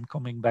us. I'm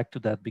coming back to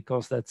that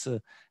because that's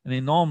an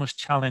enormous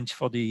challenge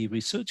for the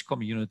research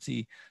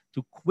community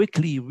to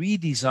quickly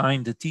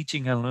redesign the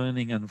teaching and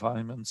learning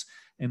environments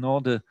in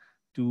order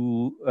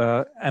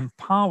to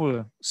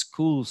empower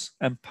schools,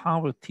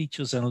 empower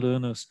teachers and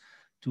learners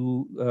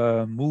to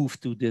move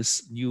to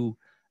this new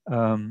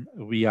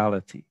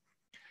reality.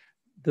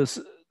 This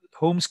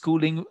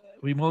homeschooling,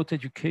 remote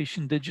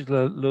education,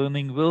 digital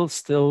learning will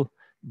still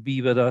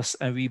be with us,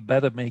 and we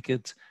better make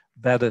it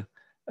better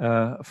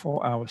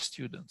for our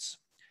students.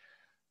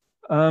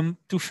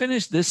 To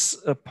finish this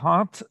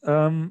part,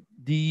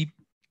 the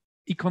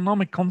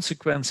economic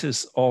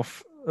consequences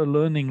of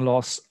learning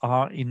loss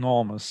are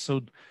enormous.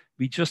 So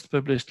we just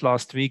published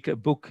last week a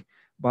book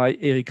by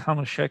Erik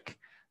Hanuschek,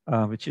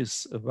 which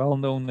is a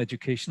well-known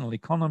educational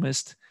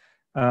economist,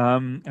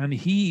 and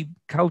he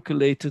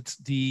calculated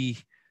the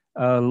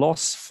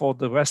loss for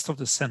the rest of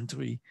the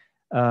century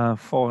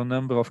for a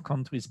number of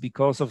countries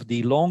because of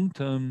the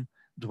long-term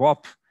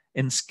drop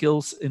in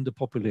skills in the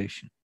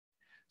population.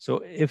 So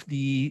if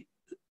the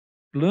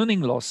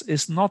learning loss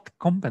is not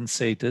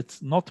compensated,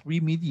 not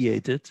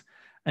remediated,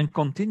 and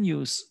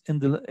continues in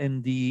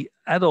the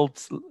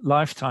adult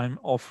lifetime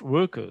of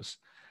workers,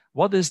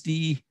 what is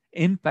the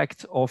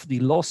impact of the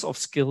loss of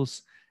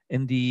skills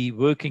in the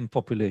working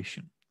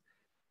population?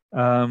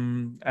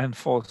 And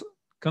for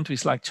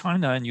countries like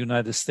China and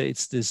United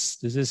States,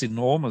 this is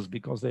enormous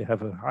because they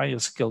have a higher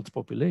skilled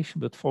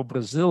population. But for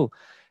Brazil,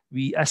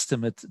 we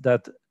estimate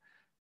that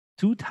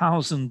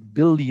 2,000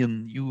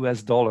 billion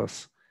US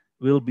dollars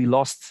will be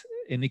lost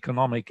in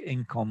economic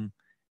income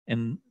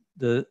in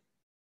the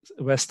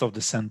rest of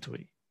the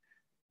century,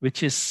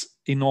 which is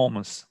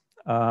enormous.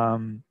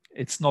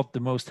 It's not the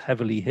most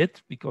heavily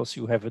hit because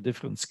you have a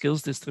different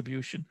skills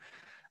distribution,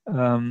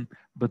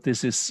 but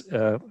this is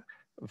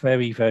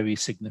very, very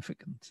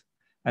significant.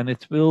 And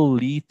it will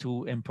lead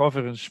to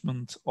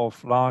impoverishment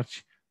of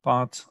large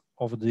parts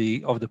of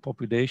the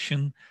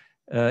population,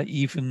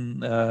 even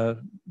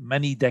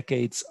many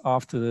decades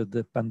after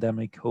the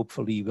pandemic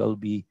hopefully will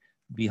be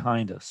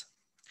behind us.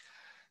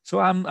 So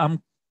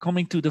I'm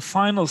coming to the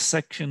final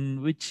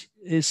section, which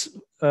is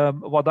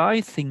what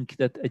I think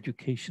that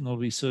educational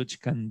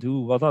research can do.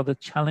 What are the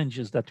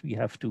challenges that we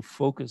have to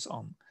focus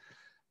on?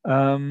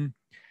 And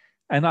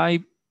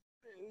I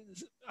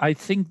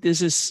think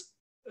this is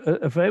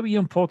a very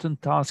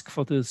important task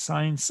for the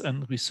science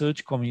and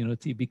research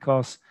community,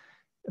 because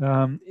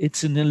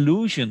it's an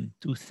illusion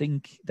to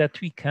think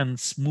that we can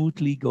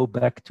smoothly go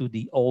back to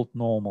the old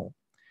normal.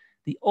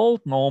 The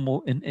old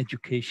normal in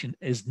education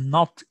is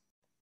not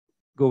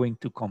going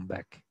to come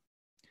back.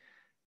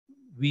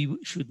 We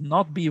should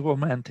not be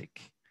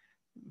romantic.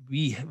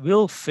 We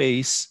will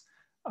face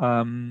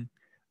a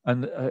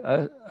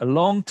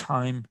long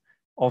time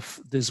of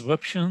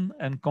disruption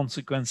and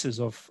consequences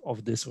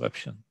of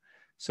disruption.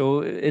 So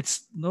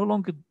it's no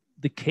longer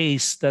the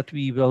case that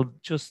we will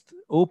just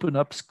open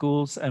up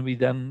schools and we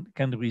then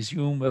can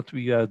resume what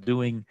we are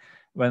doing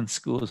when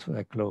schools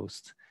were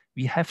closed.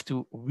 We have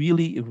to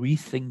really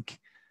rethink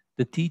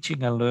the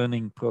teaching and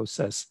learning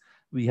process.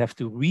 We have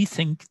to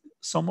rethink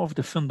some of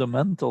the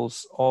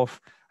fundamentals of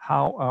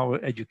how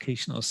our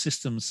educational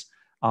systems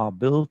are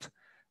built,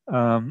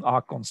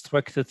 are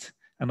constructed.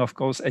 And of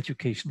course,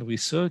 educational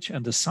research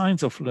and the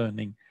science of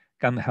learning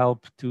can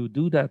help to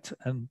do that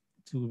and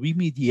to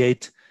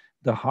remediate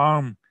the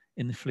harm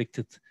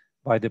inflicted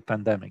by the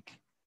pandemic.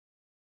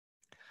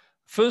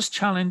 First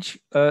challenge,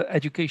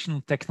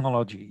 educational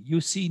technology. You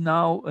see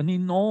now an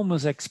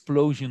enormous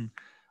explosion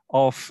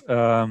of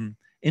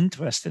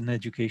interest in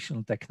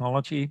educational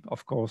technology,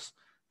 of course,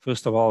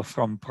 first of all,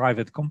 from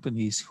private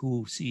companies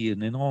who see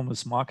an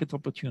enormous market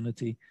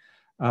opportunity.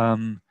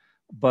 I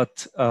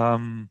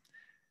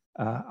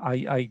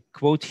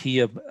quote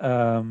here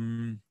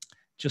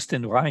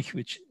Justin Reich,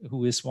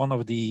 who is one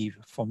of the,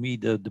 for me,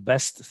 the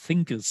best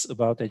thinkers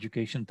about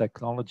education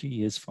technology.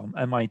 He is from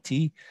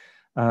MIT.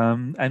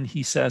 And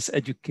he says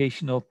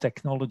educational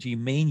technology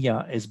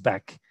mania is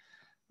back.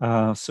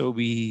 So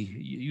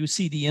you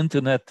see the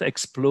internet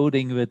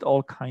exploding with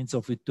all kinds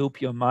of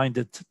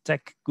utopia-minded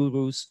tech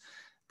gurus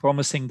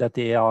promising that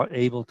they are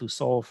able to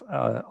solve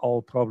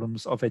all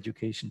problems of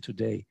education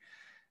today.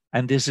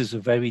 And this is a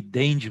very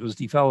dangerous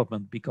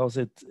development because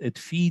it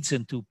feeds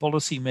into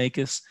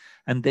policymakers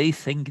and they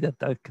think that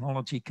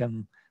technology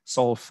can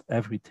solve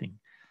everything.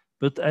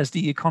 But as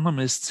The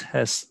Economist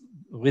has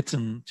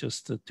written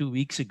just 2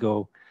 weeks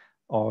ago,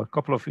 or a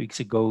couple of weeks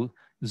ago,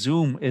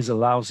 Zoom is a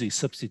lousy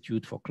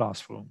substitute for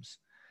classrooms.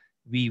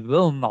 We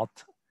will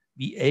not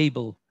be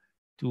able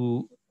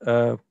to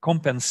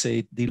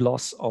compensate the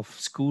loss of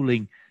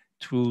schooling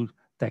through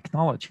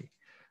technology.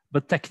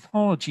 But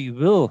technology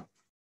will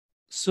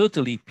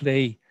certainly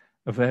play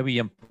a very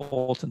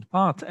important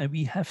part, and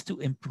we have to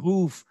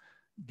improve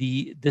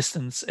the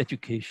distance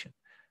education.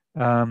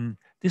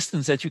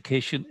 Distance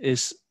education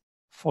is,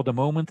 for the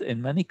moment,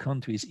 in many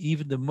countries,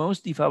 even the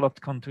most developed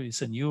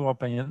countries in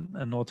Europe and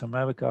North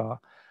America,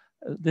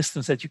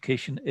 distance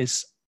education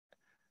is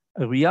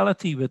a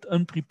reality with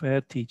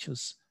unprepared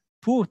teachers,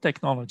 poor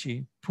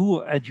technology,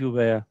 poor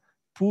eduvare,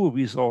 poor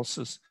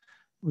resources,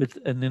 with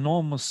an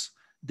enormous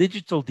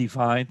digital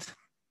divide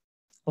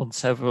on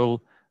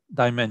several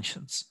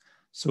dimensions.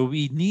 So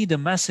we need a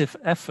massive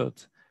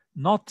effort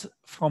not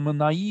from a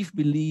naive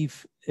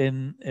belief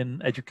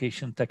in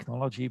education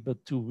technology,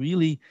 but to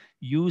really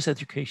use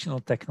educational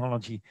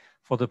technology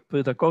for the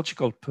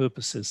pedagogical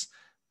purposes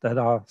that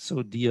are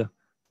so dear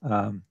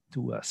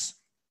to us.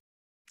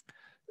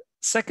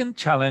 Second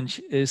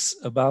challenge is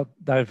about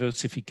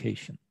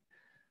diversification.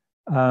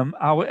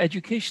 Our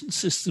education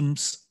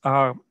systems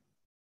are,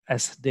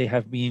 as they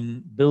have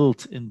been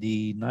built in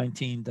the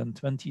 19th and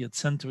 20th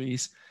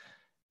centuries,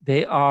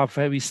 they are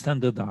very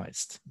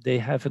standardized. They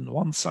have a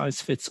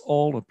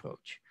one-size-fits-all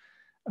approach.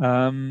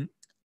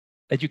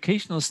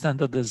 Educational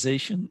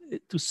standardization,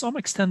 to some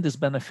extent, is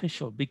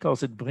beneficial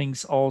because it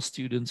brings all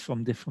students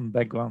from different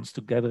backgrounds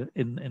together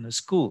in a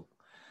school.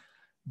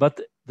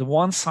 But the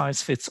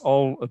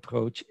one-size-fits-all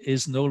approach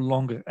is no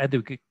longer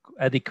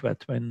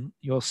adequate when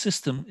your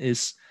system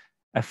is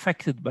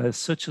affected by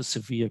such a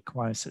severe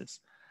crisis.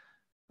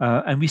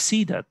 And we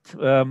see that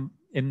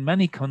in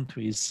many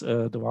countries.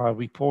 There are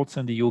reports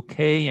in the UK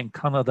and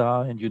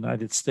Canada and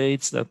United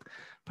States that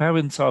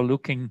parents are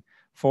looking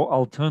for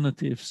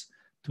alternatives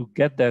to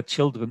get their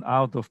children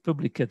out of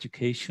public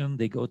education.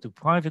 They go to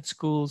private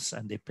schools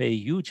and they pay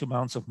huge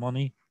amounts of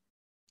money.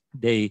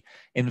 They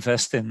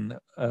invest in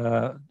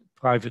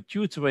private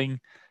tutoring,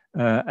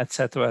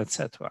 etc.,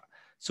 etc.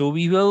 So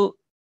we will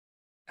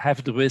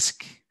have the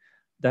risk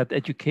that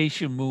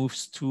education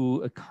moves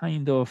to a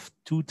kind of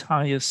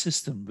two-tier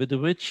system with the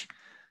rich,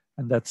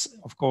 and that's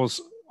of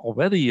course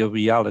already a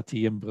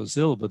reality in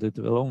Brazil, but it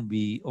will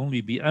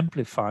only be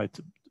amplified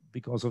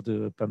because of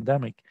the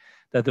pandemic,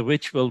 that the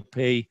rich will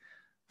pay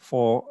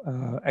for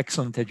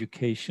excellent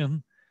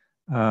education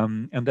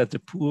and that the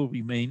poor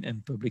remain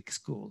in public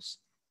schools.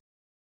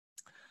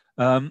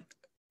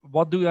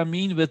 What do I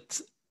mean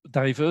with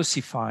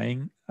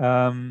diversifying?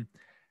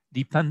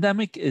 The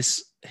pandemic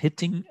is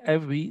hitting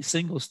every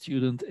single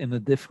student in a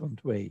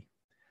different way.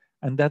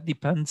 And that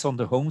depends on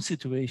the home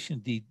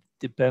situation,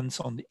 depends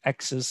on the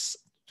access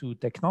to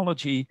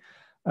technology.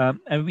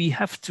 And we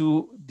have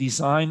to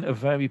design a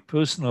very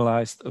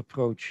personalized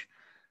approach,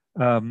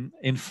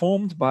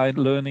 informed by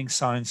learning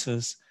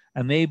sciences,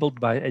 enabled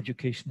by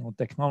educational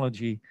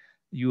technology.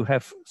 You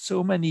have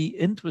so many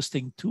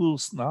interesting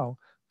tools now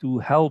to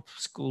help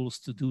schools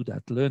to do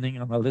that, learning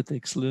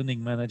analytics,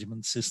 learning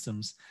management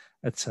systems,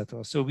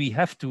 etc. So we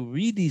have to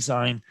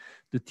redesign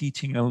the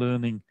teaching and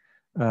learning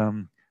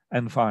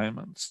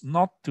environments,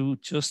 not to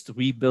just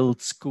rebuild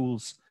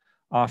schools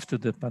after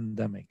the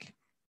pandemic.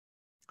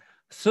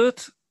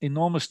 Third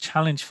enormous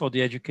challenge for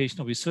the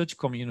educational research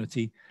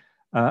community,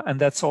 and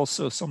that's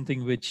also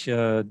something which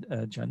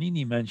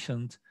Giannini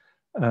mentioned,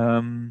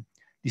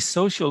 the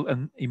social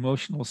and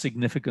emotional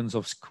significance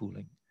of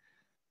schooling.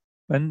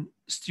 When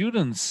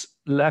students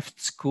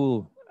left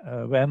school,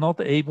 were not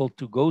able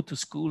to go to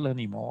school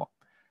anymore,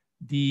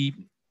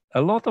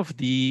 a lot of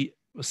the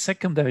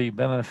secondary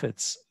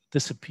benefits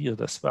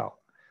disappeared as well.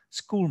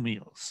 School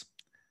meals,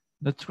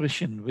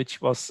 nutrition,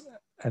 which was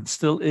and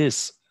still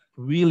is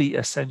really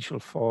essential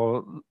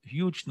for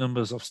huge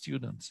numbers of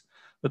students,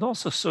 but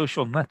also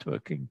social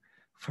networking,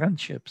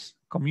 friendships,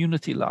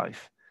 community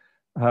life.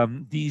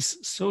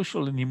 These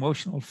social and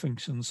emotional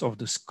functions of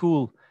the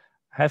school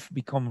have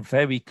become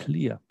very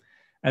clear.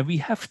 And we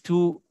have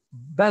to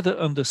better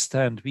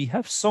understand. We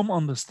have some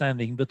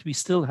understanding, but we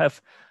still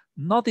have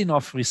not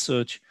enough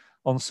research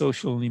on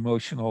social and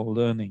emotional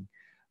learning.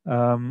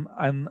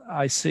 And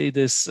I say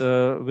this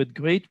with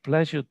great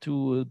pleasure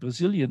to a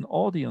Brazilian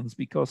audience,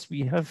 because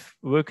we have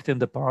worked in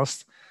the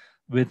past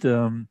with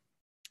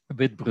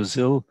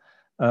Brazil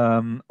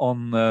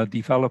on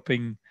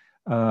developing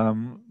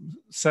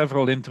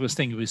several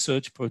interesting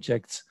research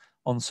projects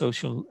on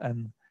social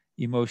and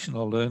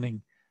emotional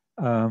learning.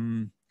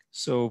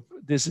 So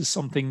this is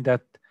something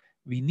that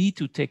we need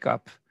to take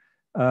up.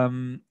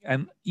 And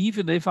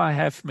even if I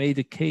have made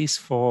a case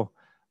for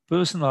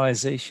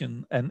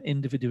personalization and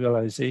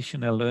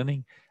individualization in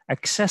learning,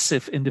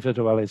 excessive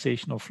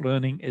individualization of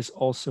learning is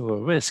also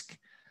a risk.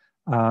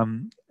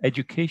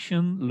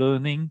 Education,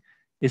 learning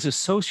is a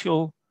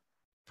social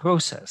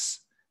process.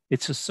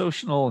 It's a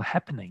social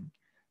happening.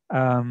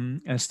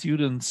 And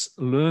students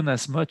learn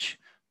as much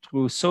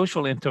through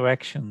social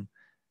interaction,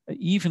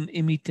 even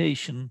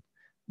imitation,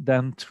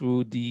 than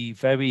through the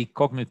very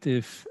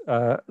cognitive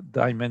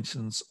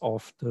dimensions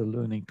of the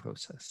learning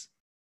process.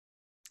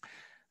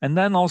 And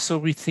then also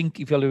rethink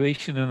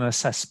evaluation and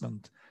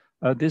assessment.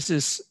 This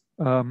is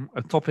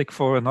a topic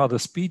for another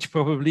speech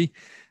probably,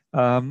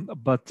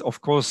 but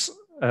of course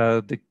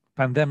the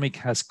pandemic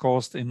has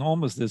caused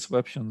enormous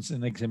disruptions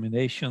in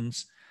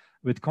examinations,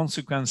 with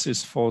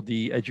consequences for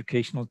the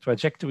educational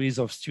trajectories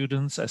of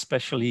students,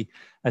 especially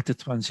at the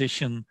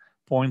transition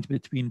point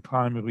between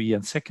primary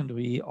and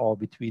secondary, or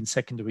between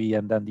secondary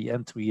and then the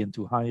entry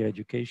into higher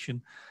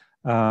education.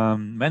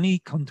 Many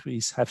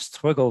countries have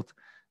struggled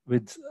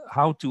with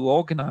how to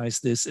organize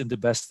this in the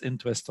best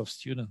interest of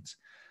students.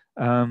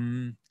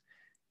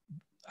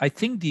 I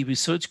think the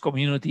research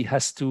community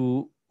has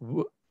to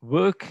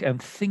work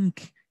and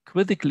think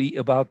critically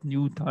about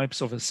new types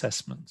of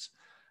assessments.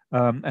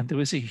 And there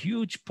is a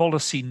huge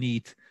policy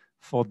need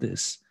for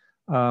this.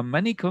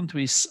 Many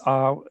countries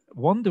are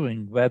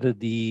wondering whether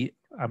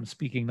I'm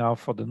speaking now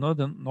for the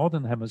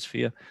Northern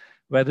Hemisphere,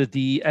 whether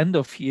the end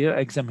of year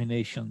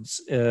examinations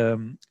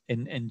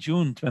in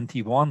June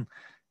 21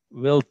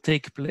 will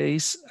take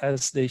place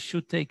as they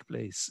should take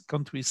place.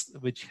 Countries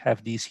which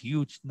have these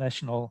huge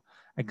national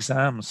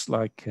exams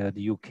like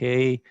the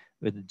UK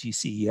with the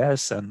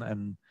GCES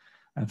and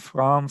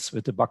France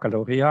with the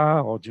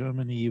baccalaureate, or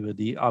Germany with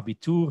the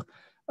Abitur,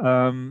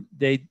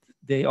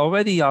 they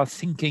already are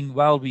thinking,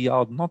 well, we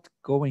are not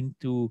going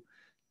to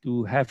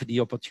have the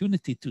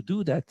opportunity to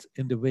do that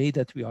in the way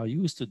that we are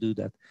used to do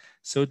that.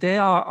 So they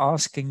are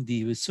asking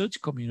the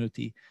research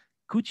community,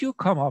 could you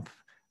come up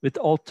with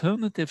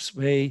alternatives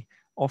way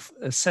of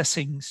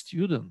assessing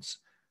students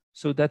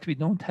so that we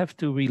don't have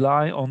to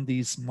rely on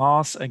these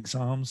mass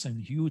exams in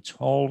huge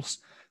halls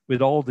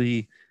with all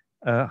the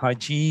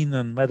hygiene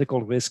and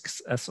medical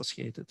risks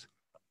associated.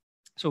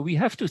 So we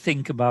have to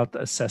think about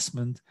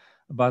assessment,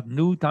 about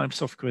new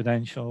types of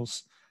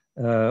credentials,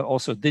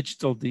 also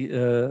digital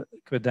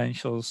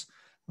credentials.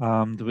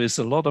 There is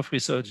a lot of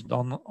research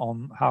done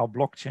on how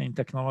blockchain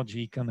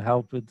technology can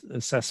help with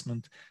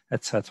assessment,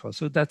 etc.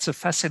 So that's a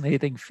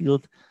fascinating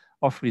field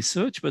of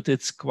research, but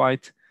it's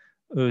quite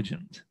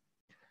urgent.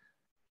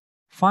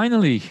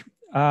 Finally,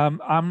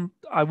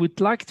 I would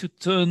like to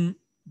turn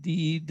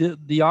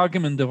the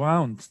argument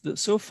around.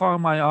 So far,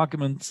 my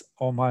argument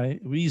or my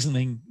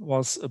reasoning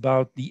was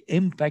about the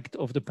impact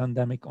of the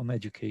pandemic on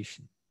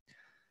education.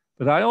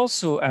 But I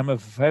also am a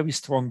very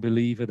strong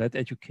believer that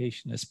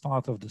education is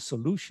part of the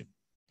solution.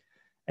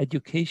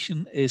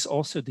 Education is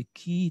also the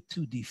key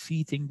to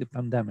defeating the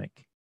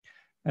pandemic.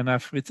 And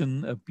I've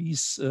written a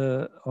piece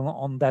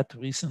on that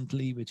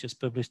recently, which is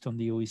published on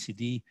the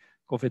OECD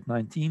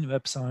COVID-19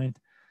 website.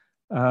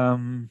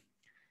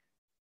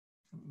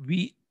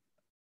 We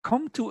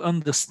come to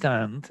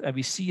understand, and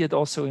we see it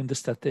also in the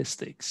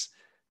statistics,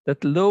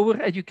 that lower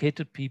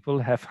educated people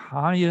have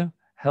higher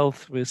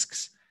health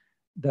risks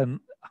than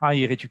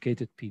higher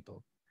educated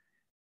people.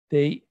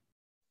 They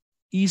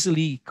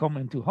easily come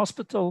into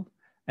hospital,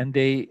 and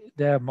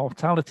their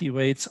mortality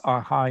rates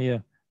are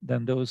higher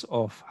than those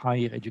of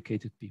higher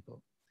educated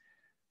people.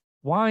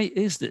 Why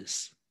is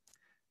this?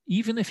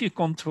 Even if you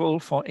control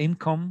for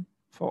income,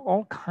 for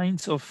all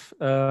kinds of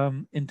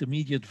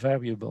intermediate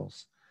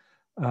variables,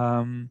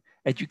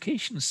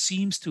 education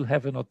seems to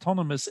have an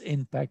autonomous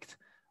impact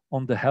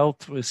on the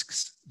health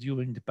risks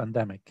during the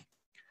pandemic.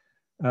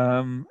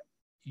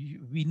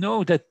 We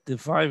know that the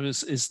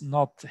virus is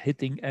not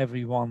hitting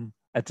everyone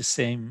at the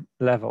same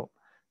level.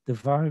 The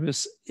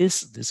virus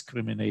is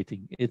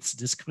discriminating. It's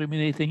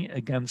discriminating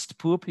against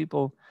poor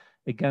people,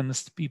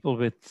 against people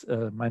with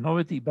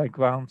minority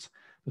backgrounds,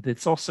 but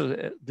it's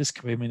also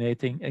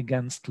discriminating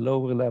against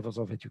lower levels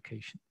of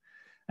education.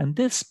 And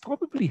this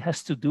probably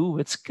has to do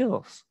with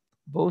skills,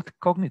 both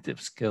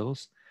cognitive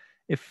skills.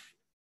 If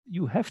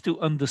you have to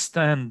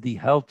understand the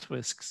health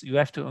risks, you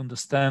have to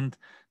understand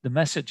the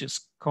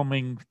messages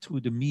coming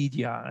through the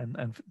media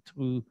and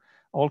through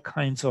all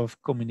kinds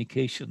of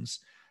communications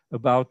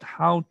about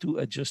how to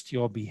adjust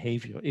your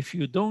behavior. If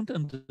you don't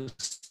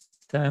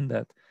understand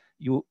that,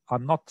 you are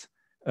not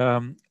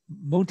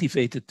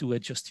motivated to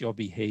adjust your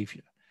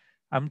behavior.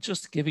 I'm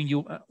just giving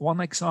you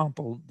one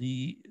example.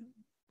 The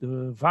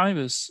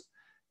virus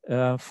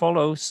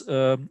follows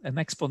an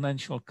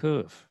exponential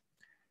curve.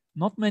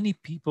 Not many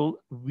people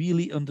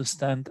really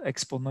understand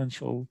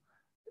exponential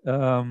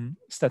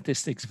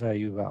statistics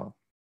very well.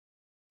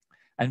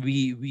 And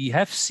we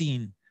have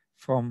seen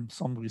from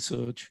some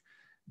research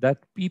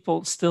that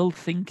people still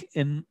think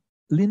in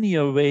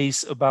linear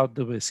ways about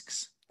the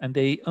risks, and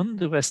they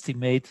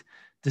underestimate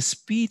the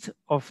speed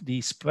of the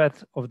spread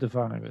of the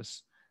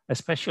virus,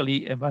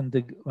 especially when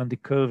the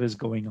curve is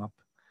going up.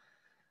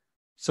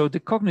 So the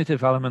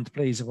cognitive element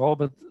plays a role,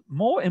 but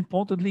more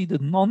importantly, the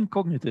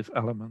non-cognitive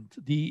element,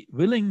 the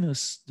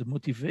willingness, the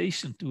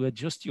motivation to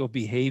adjust your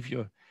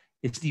behavior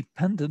is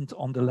dependent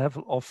on the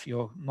level of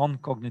your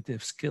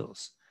non-cognitive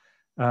skills.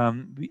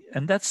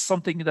 And that's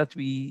something that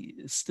we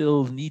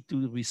still need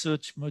to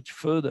research much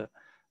further.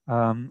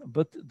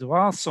 But there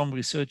are some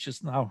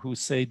researchers now who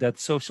say that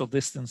social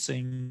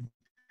distancing,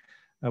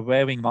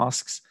 wearing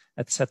masks,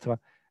 etc.,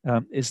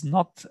 is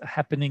not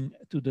happening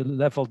to the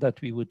level that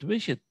we would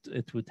wish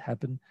it would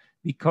happen,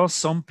 because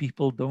some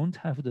people don't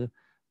have the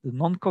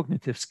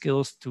non-cognitive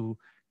skills to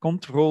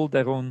control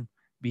their own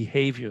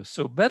behavior.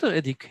 So better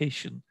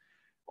education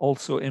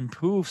also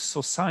improves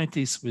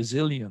society's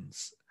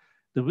resilience.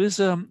 There is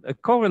a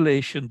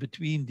correlation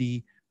between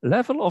the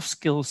level of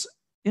skills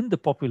in the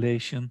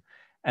population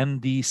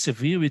and the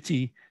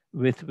severity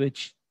with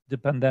which the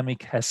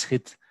pandemic has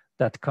hit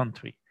that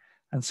country.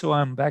 And so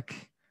I'm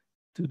back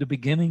to the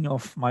beginning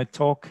of my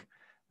talk.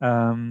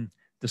 The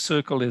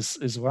circle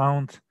is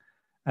round,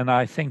 and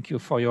I thank you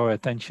for your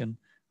attention.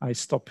 I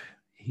stop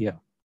here.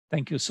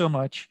 Thank you so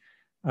much.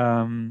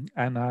 And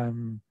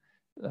I'm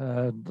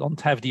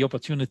don't have the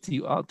opportunity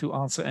to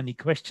answer any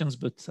questions,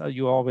 but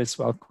you're always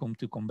welcome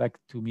to come back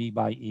to me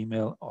by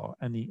email or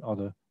any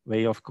other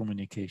way of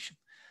communication.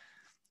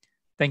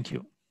 Thank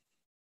you.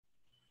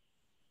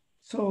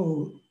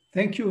 So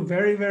thank you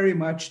very, very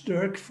much,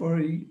 DIRK,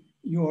 for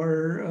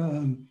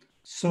your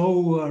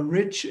so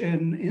rich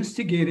and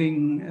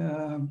instigating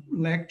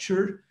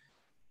lecture.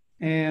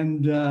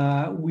 And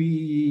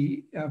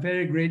we are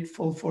very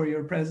grateful for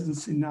your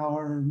presence in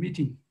our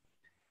meeting.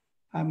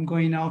 I'm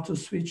going now to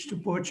switch to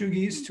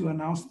Portuguese to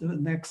announce the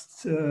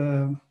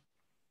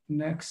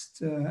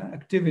next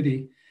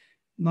activity.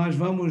 Nós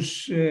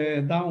vamos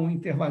dar um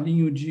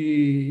intervalinho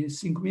de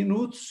 5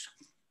 minutos.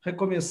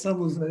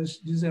 Recomeçamos às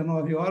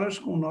 19 horas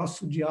com o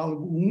nosso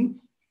diálogo 1,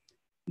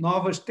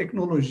 novas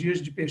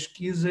tecnologias de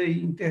pesquisa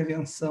e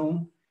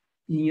intervenção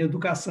em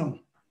educação.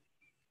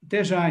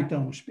 Até já,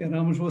 então.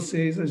 Esperamos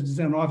vocês às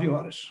 19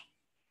 horas.